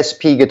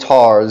 ESP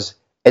guitars,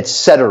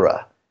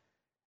 etc.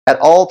 At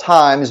all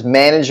times,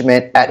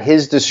 management at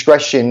his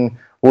discretion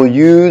will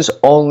use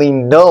only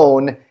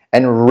known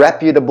and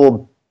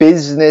reputable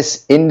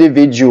business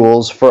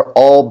individuals for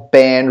all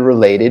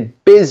band-related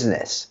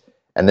business.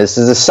 And this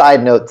is a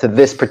side note to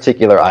this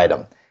particular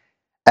item.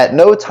 At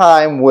no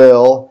time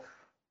will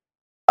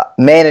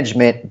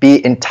management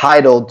be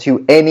entitled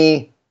to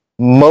any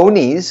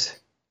monies.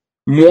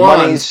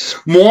 Moines.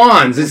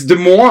 It's Des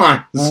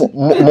Moines.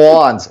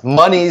 Moines.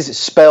 Monies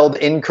spelled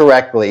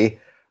incorrectly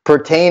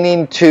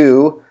pertaining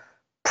to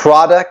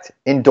product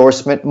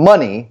endorsement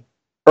money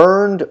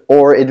earned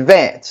or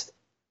advanced.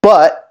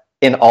 But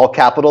in all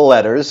capital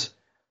letters,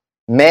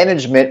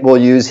 management will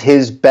use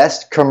his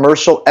best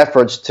commercial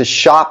efforts to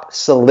shop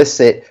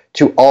solicit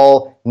to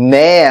all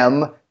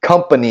NAMM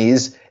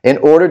companies in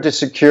order to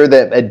secure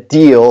them a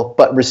deal,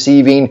 but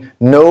receiving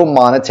no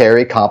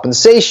monetary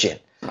compensation.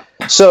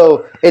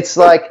 So it's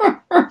like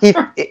he's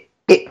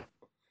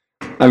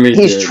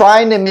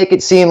trying to make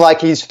it seem like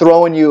he's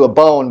throwing you a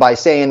bone by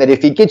saying that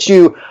if he gets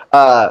you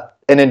an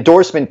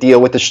endorsement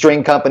deal with a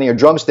string company or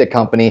drumstick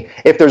company,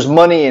 if there's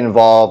money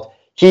involved,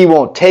 he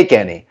won't take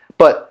any.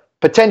 But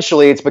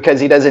potentially it's because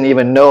he doesn't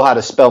even know how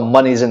to spell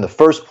monies in the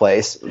first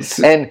place.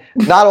 And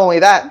not only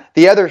that,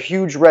 the other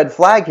huge red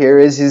flag here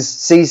is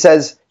he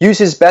says use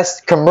his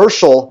best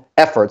commercial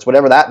efforts,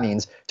 whatever that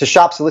means, to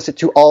shop solicit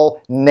to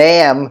all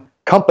NAMM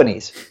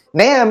companies.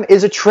 NAMM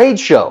is a trade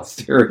show.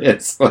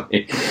 Seriously,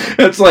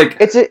 it's like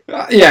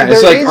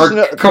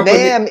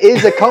NAMM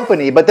is a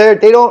company, but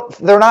they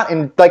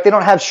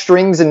don't have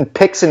strings and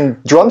picks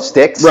and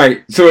drumsticks.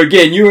 Right. So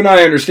again, you and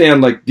I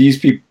understand like these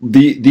people,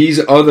 these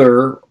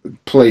other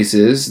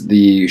places,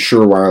 the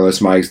Shure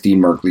wireless mics,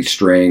 Dean Markley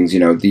strings,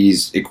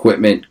 these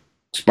equipment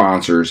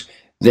sponsors,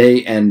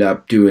 they end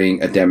up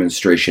doing a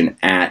demonstration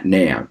at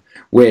NAMM.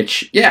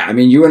 Which,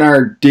 you and I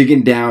are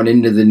digging down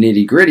into the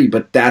nitty-gritty,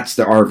 but that's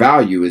our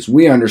value, is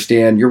we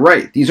understand, you're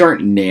right, these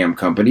aren't NAMM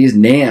companies.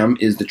 NAMM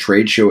is the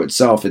trade show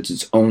itself. It's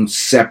its own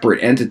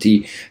separate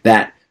entity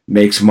that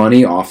makes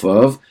money off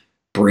of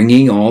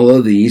bringing all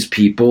of these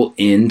people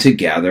in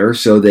together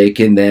so they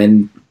can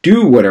then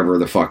do whatever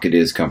the fuck it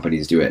is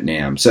companies do at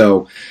NAMM.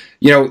 So,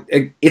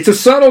 it's a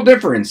subtle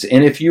difference.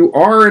 And if you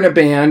are in a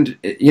band,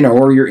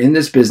 or you're in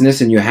this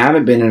business and you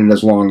haven't been in it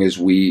as long as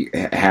we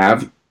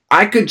have,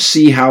 I could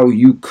see how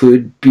you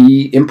could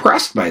be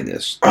impressed by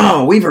this.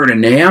 Oh, we've heard of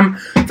NAMM.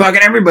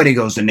 Fucking everybody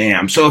goes to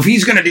NAMM. So if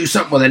he's going to do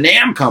something with a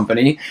NAMM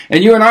company,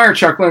 and you and I are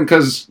chuckling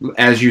because,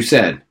 as you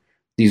said,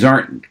 these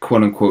aren't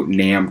quote-unquote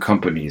NAMM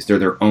companies. They're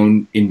their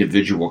own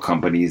individual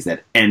companies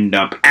that end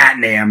up at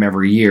NAMM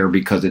every year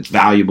because it's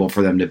valuable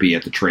for them to be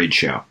at the trade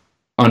show.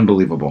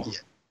 Unbelievable.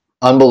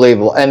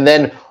 Unbelievable. And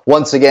then,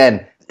 once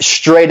again,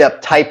 straight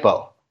up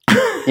typo.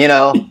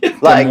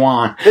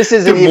 This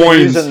isn't even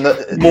using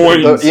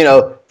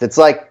it's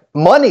like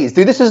monies.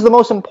 Dude, this is the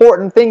most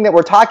important thing that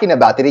we're talking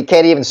about, that he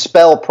can't even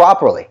spell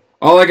properly.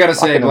 All I got to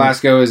say,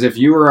 Blasco, is if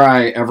you or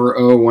I ever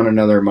owe one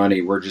another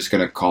money, we're just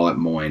going to call it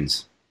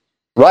Moines.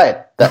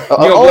 Right.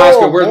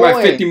 Blasco, where's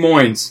my 50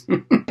 Moines?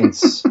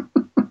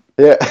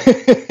 Yeah.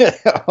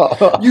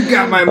 You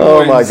got my Moines.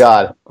 Oh, my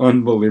God.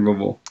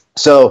 Unbelievable.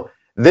 So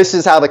this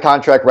is how the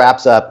contract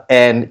wraps up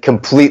and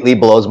completely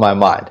blows my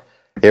mind.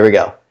 Here we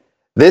go.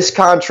 This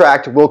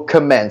contract will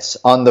commence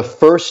on the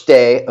first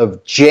day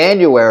of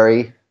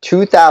January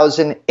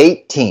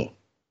 2018, all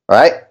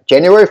right?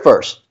 January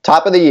 1st,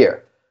 top of the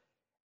year,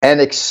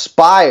 and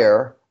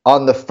expire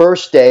on the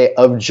first day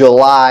of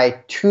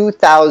July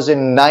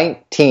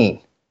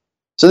 2019.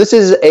 So this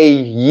is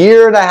a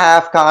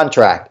 1.5-year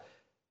contract.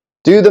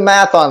 Do the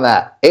math on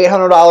that.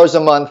 $800 a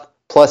month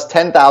plus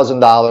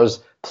 $10,000,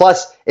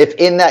 plus if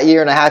in that 1.5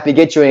 years he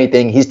gets you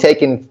anything, he's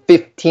taking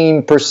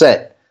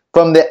 15%.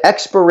 From the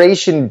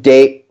expiration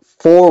date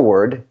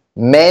forward,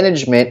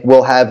 management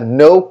will have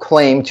no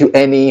claim to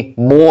any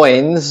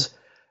moines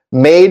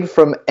made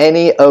from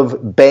any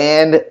of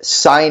band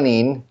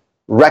signing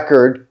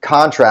record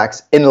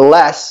contracts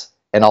unless,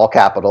 in all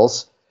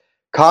capitals,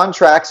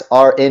 contracts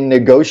are in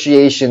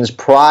negotiations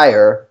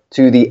prior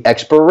to the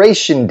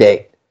expiration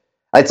date.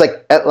 It's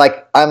like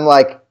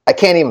I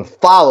can't even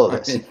follow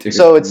this. Dude,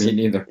 so me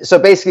neither. So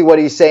basically what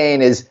he's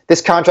saying is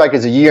this contract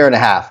is 1.5 years.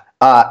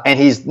 And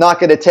he's not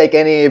going to take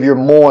any of your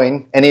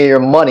money,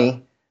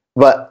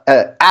 but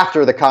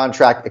after the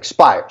contract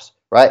expires,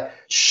 right?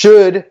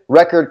 Should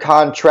record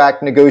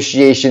contract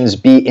negotiations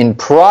be in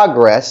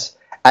progress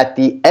at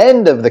the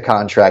end of the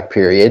contract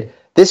period,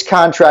 this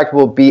contract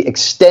will be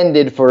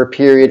extended for a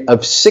period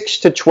of 6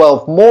 to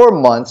 12 more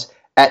months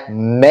at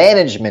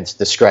management's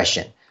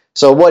discretion.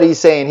 So what he's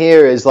saying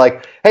here is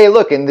like, hey,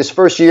 look, in this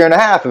first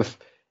 1.5 years,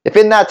 if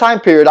in that time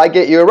period I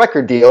get you a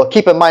record deal,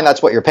 keep in mind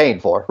that's what you're paying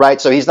for, right?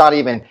 So he's not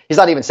even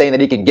saying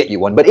that he can get you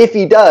one. But if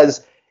he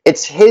does,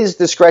 it's his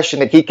discretion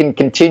that he can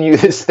continue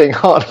this thing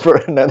on for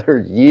another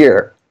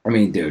year. I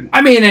mean, dude.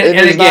 I mean,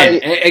 and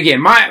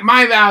again,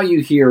 my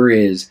value here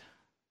is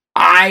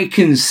I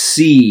can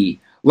see,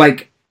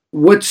 like,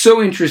 what's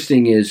so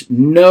interesting is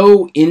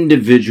no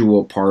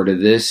individual part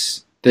of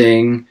this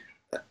thing,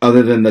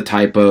 other than the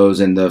typos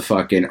and the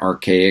fucking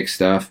archaic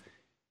stuff,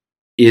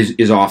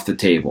 is off the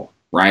table,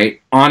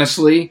 right?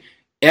 Honestly,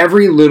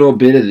 every little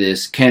bit of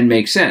this can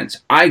make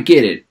sense. I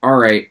get it. All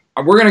right,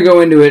 we're going to go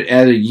into it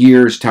at a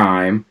year's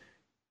time,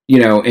 you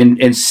know,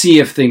 and see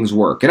if things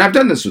work. And I've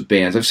done this with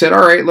bands. I've said,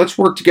 all right, let's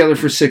work together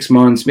for 6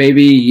 months.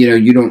 Maybe, you know,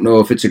 you don't know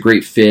if it's a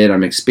great fit.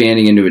 I'm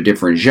expanding into a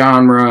different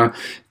genre.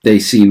 They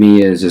see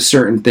me as a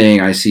certain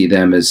thing. I see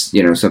them as,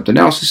 you know, something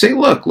else. To say,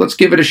 look, let's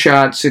give it a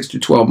shot, 6 to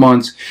 12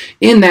 months.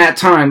 In that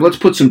time, let's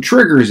put some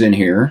triggers in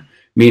here,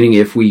 meaning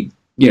if we,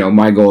 you know,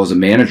 my goal as a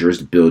manager is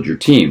to build your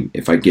team.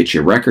 If I get you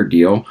a record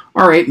deal,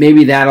 all right,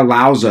 maybe that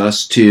allows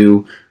us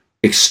to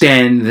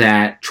extend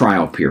that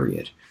trial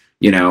period,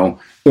 you know,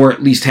 or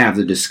at least have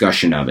the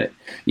discussion of it,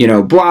 you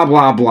know, blah,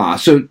 blah, blah.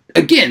 So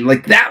again,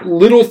 like that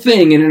little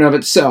thing in and of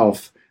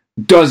itself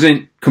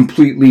doesn't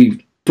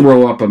completely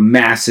throw up a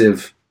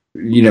massive,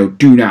 you know,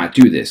 do not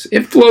do this.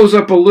 It throws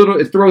up a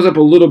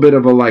little bit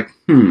of a like,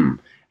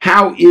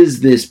 how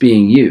is this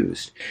being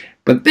used?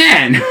 But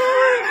then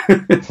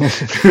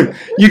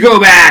you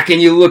go back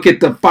and you look at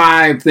the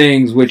 5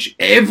 things, which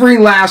every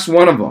last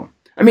one of them,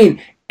 I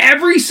mean,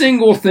 every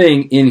single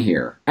thing in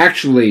here,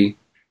 actually,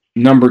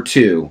 number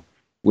 2,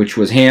 which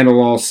was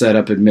handle all,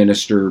 setup,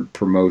 administered,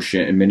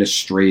 promotion,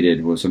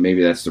 administrated, well, so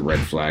maybe that's the red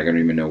flag. I don't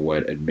even know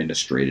what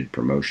administrated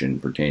promotion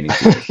pertaining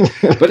to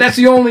this. But that's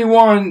the only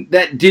one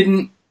that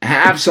didn't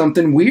have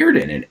something weird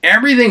in it.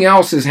 Everything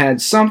else has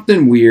had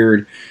something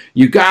weird.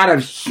 You got a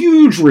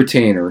huge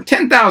retainer,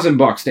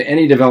 $10,000 to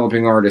any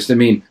developing artist. I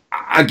mean,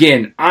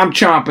 again, I'm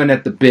chomping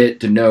at the bit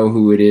to know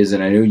who it is,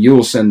 and I know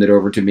you'll send it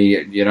over to me.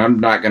 You know, I'm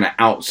not going to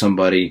out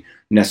somebody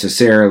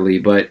necessarily,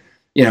 but,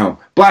 you know,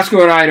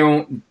 Blasco and I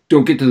don't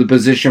get to the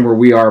position where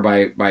we are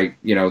by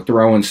you know,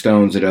 throwing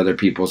stones at other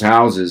people's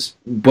houses,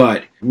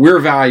 but we're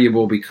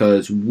valuable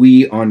because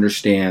we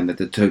understand that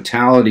the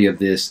totality of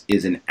this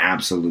is an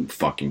absolute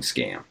fucking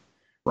scam,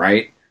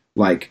 right?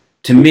 Like,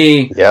 to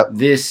me,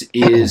 This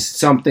is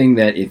something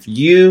that if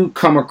you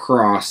come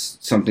across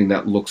something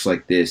that looks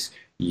like this,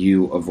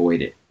 you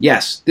avoid it.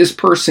 Yes, this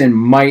person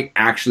might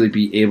actually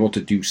be able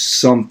to do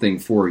something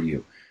for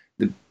you.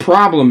 The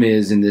problem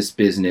is, in this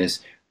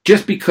business,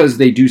 just because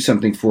they do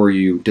something for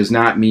you does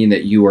not mean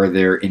that you are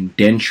their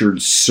indentured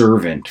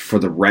servant for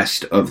the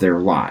rest of their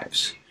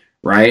lives,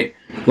 right?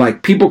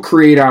 Like, people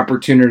create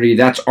opportunity.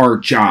 That's our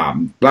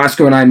job.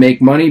 Blasco and I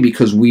make money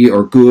because we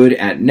are good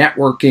at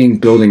networking,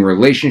 building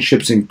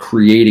relationships, and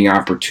creating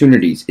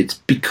opportunities. It's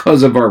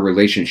because of our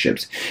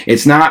relationships.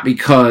 It's not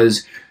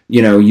because,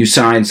 you know, you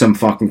sign some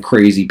fucking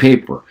crazy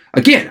paper.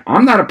 Again,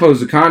 I'm not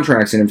opposed to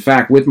contracts, and in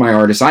fact, with my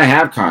artists, I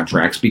have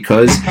contracts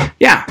because,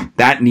 yeah,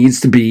 that needs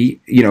to be,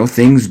 you know,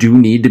 things do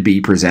need to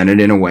be presented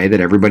in a way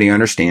that everybody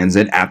understands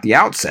it at the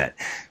outset.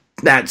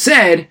 That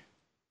said,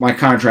 my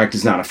contract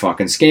is not a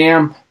fucking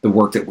scam. The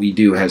work that we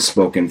do has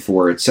spoken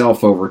for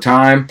itself over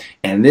time,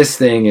 and this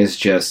thing is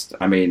just,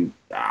 I mean,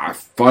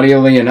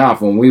 funnily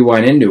enough, when we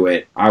went into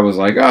it, I was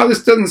like, oh,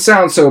 this doesn't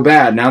sound so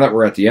bad. Now that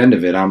we're at the end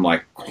of it, I'm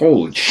like,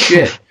 holy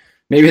shit,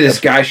 maybe this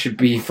guy should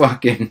be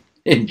fucking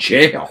in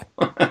jail.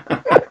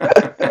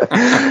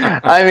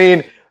 I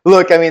mean,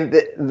 look, I mean,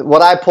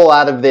 what I pull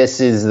out of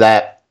this is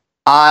that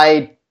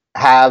I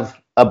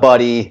have a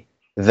buddy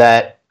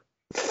that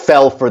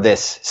fell for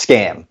this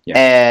scam,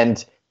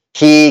 and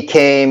he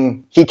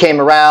came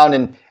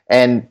around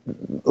and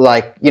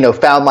like, you know,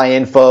 found my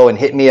info and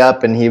hit me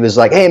up, and he was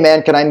like, hey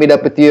man, can I meet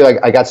up with you?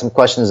 I got some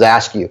questions to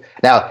ask you.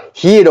 Now,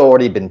 he had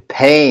already been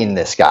paying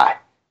this guy,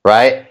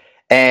 right?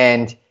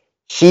 And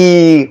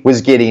he was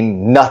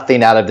getting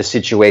nothing out of the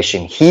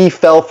situation. He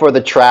fell for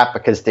the trap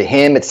because to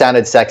him it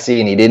sounded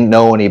sexy and he didn't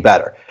know any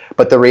better.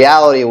 But the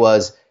reality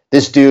was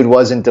this dude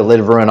wasn't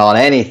delivering on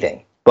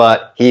anything,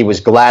 but he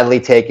was gladly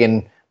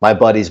taking my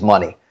buddy's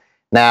money.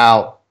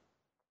 Now,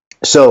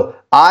 so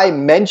I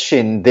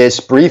mentioned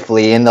this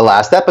briefly in the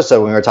last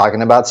episode when we were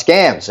talking about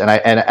scams, and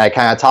I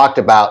kind of talked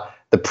about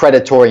the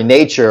predatory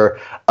nature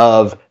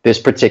of this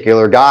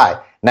particular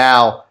guy.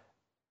 Now,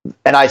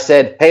 and I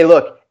said, hey,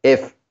 look,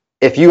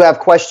 if you have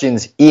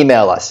questions,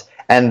 email us.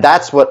 And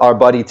that's what our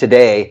buddy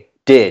today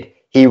did.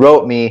 He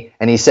wrote me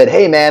and he said,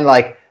 hey man,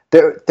 like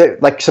there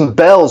like some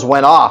bells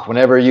went off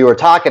whenever you were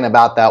talking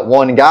about that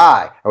one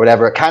guy or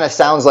whatever. It kind of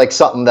sounds like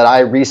something that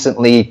I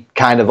recently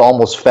kind of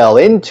almost fell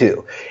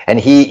into. And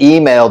he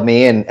emailed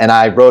me and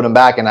I wrote him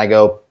back and I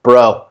go,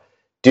 bro,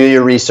 do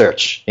your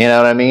research. You know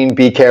what I mean?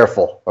 Be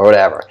careful or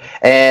whatever.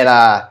 And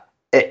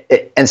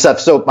and stuff.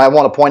 So I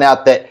want to point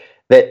out that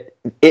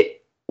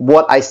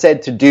what I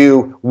said to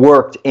do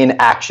worked in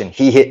action.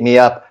 He hit me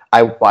up.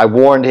 I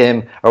warned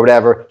him or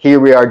whatever. Here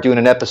we are doing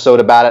an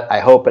episode about it. I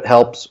hope it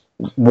helps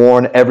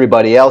warn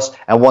everybody else.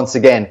 And once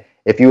again,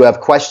 If you have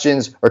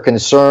questions or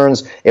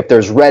concerns, if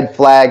there's red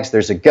flags,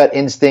 there's a gut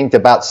instinct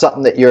about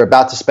something that you're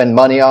about to spend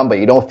money on, but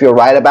you don't feel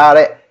right about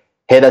it,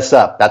 hit us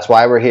up. That's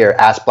why we're here.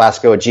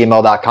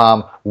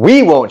 AskBlasco@gmail.com.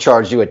 We won't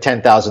charge you a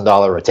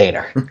 $10,000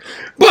 retainer.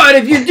 But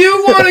if you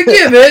do want to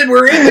give it,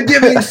 we're in the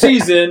giving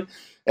season.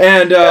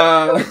 And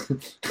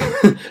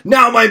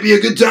now might be a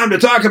good time to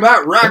talk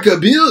about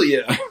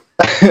rockabilia.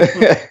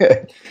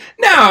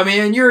 No,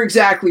 man, you're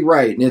exactly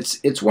right. And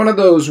it's one of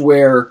those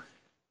where,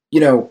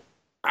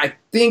 I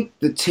think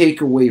the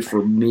takeaway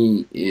for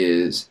me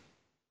is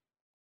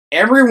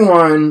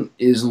everyone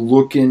is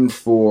looking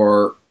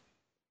for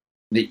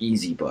the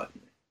easy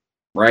button,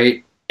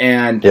 right?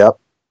 And, yep.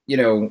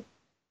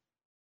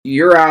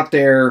 You're out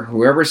there,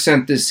 whoever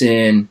sent this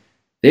in,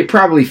 they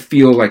probably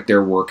feel like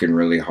they're working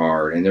really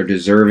hard and they're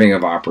deserving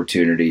of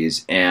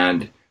opportunities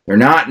and they're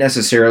not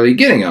necessarily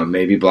getting them.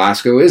 Maybe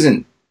Blasco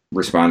isn't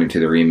responding to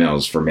their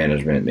emails for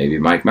management. Maybe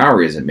Mike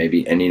Mowry isn't.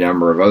 Maybe any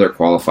number of other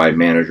qualified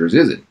managers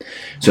isn't.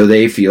 So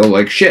they feel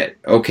like, shit,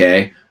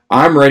 okay,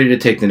 I'm ready to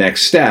take the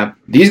next step.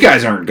 These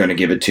guys aren't going to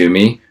give it to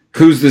me.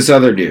 Who's this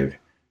other dude?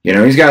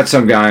 He's got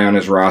some guy on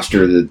his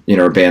roster that,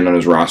 a band on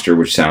his roster,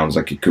 which sounds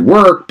like it could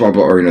work, blah,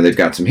 blah, or, they've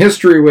got some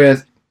history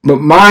with.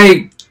 But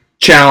my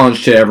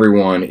challenge to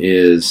everyone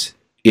is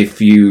if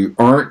you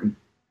aren't,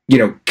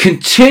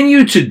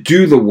 continue to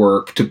do the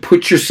work to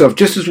put yourself,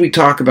 just as we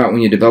talk about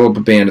when you develop a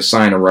band to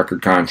sign a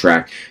record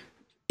contract,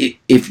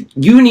 if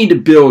you need to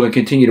build and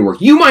continue to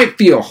work, you might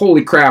feel,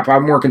 holy crap,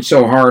 I'm working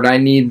so hard, I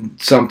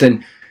need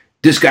something.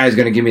 This guy's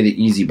going to give me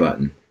the easy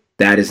button.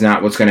 That is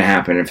not what's going to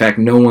happen. In fact,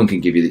 no one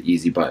can give you the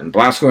easy button.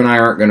 Blasco and I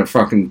aren't going to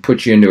fucking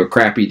put you into a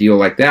crappy deal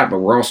like that, but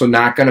we're also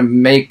not going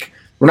to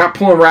we're not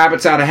pulling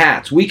rabbits out of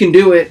hats. We can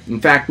do it.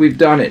 In fact, we've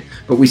done it,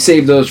 but we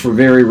save those for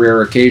very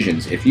rare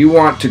occasions. If you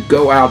want to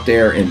go out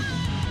there and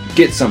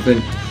get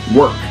something,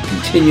 work.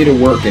 Continue to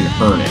work and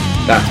earn it.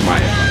 That's my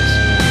advice.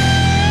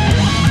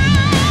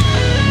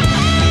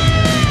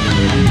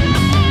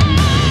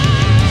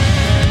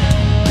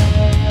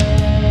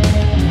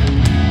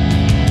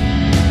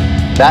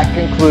 That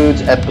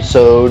concludes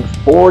episode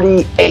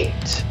 48.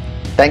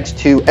 Thanks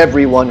to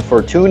everyone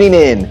for tuning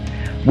in.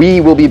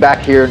 We will be back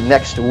here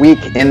next week.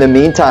 In the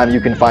meantime,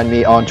 you can find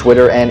me on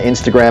Twitter and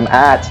Instagram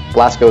at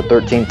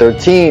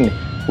Blasco1313.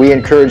 We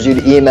encourage you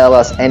to email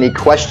us any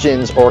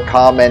questions or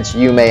comments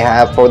you may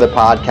have for the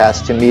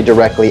podcast to me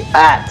directly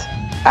at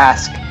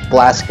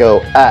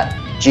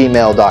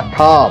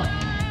askblasco@gmail.com.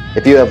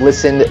 If you have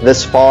listened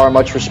this far,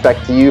 much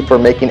respect to you for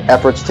making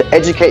efforts to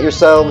educate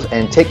yourselves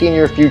and taking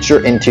your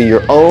future into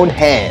your own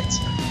hands.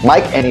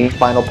 Mike, any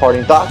final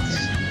parting thoughts?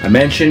 I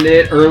mentioned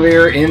it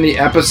earlier in the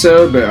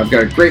episode, but I've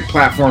got a great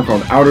platform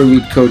called Outer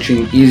Loop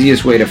Coaching.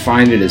 Easiest way to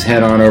find it is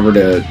head on over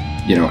to,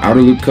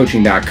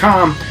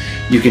 outerloopcoaching.com.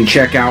 You can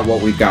check out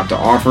what we've got to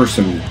offer,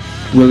 some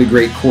really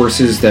great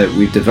courses that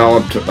we've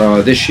developed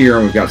this year,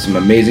 and we've got some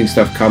amazing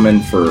stuff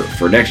coming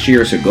for next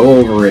year. So go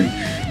over and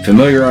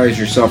familiarize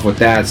yourself with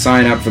that.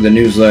 Sign up for the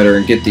newsletter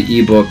and get the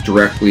ebook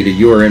directly to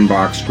your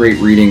inbox. Great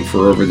reading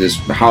for over this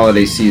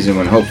holiday season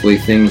when hopefully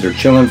things are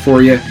chilling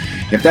for you.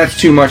 If that's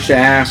too much to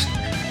ask,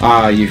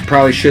 you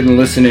probably shouldn't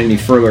listen any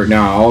further.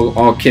 Now,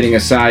 all kidding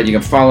aside, you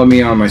can follow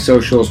me on my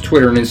socials,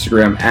 Twitter and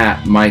Instagram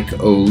at Mike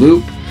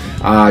O'Loop.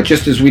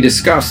 Just as we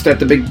discussed at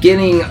the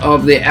beginning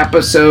of the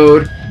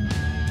episode,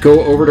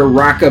 go over to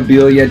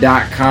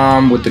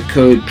rockabilia.com with the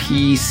code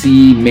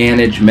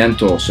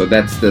PCManagemental. So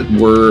that's the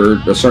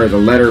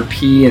letter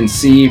P and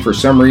C. For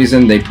some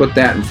reason, they put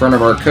that in front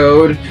of our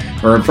code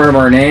or in front of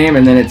our name,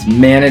 and then it's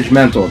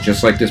managemental,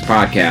 just like this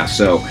podcast.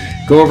 So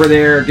go over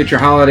there, get your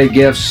holiday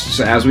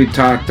gifts. As we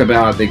talked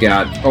about, they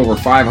got over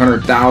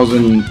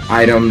 500,000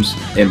 items,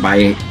 and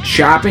by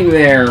shopping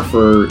there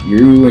for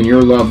you and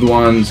your loved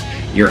ones,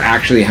 you're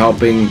actually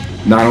helping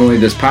not only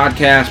this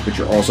podcast, but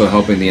you're also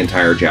helping the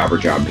entire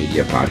Jabberjaw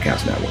Media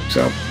Podcast Network.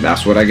 So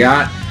that's what I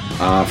got.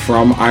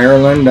 From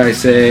Ireland, I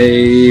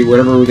say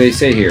whatever they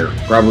say here.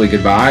 Probably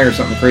goodbye or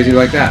something crazy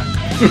like that.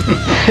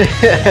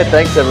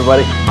 Thanks,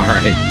 everybody. All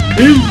right.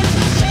 Peace.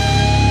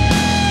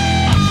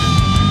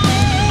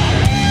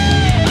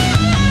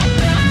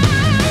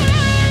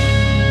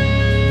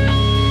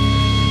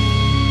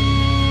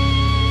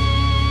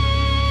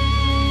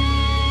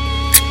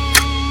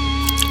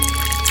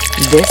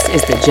 This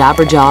is the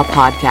Jabberjaw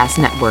Podcast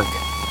Network.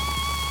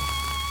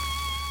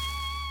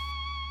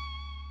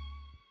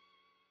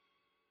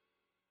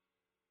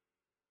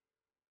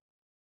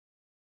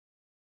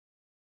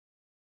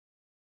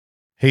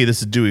 Hey,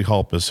 this is Dewey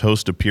Halpus,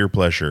 host of Pure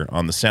Pleasure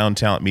on the Sound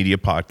Talent Media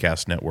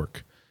Podcast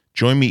Network.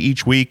 Join me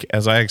each week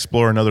as I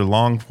explore another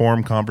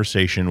long-form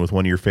conversation with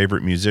one of your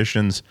favorite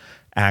musicians,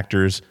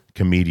 actors,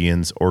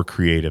 comedians, or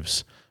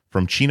creatives.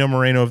 From Chino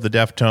Moreno of the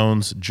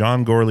Deftones,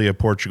 John Gorley of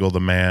Portugal the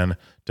Man,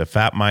 to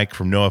Fat Mike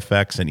from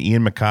NoFX and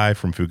Ian MacKaye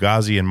from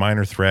Fugazi and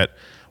Minor Threat,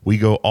 we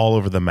go all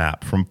over the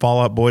map. From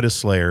Fall Out Boy to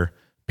Slayer,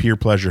 Pure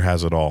Pleasure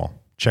has it all.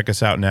 Check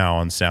us out now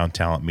on Sound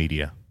Talent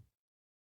Media.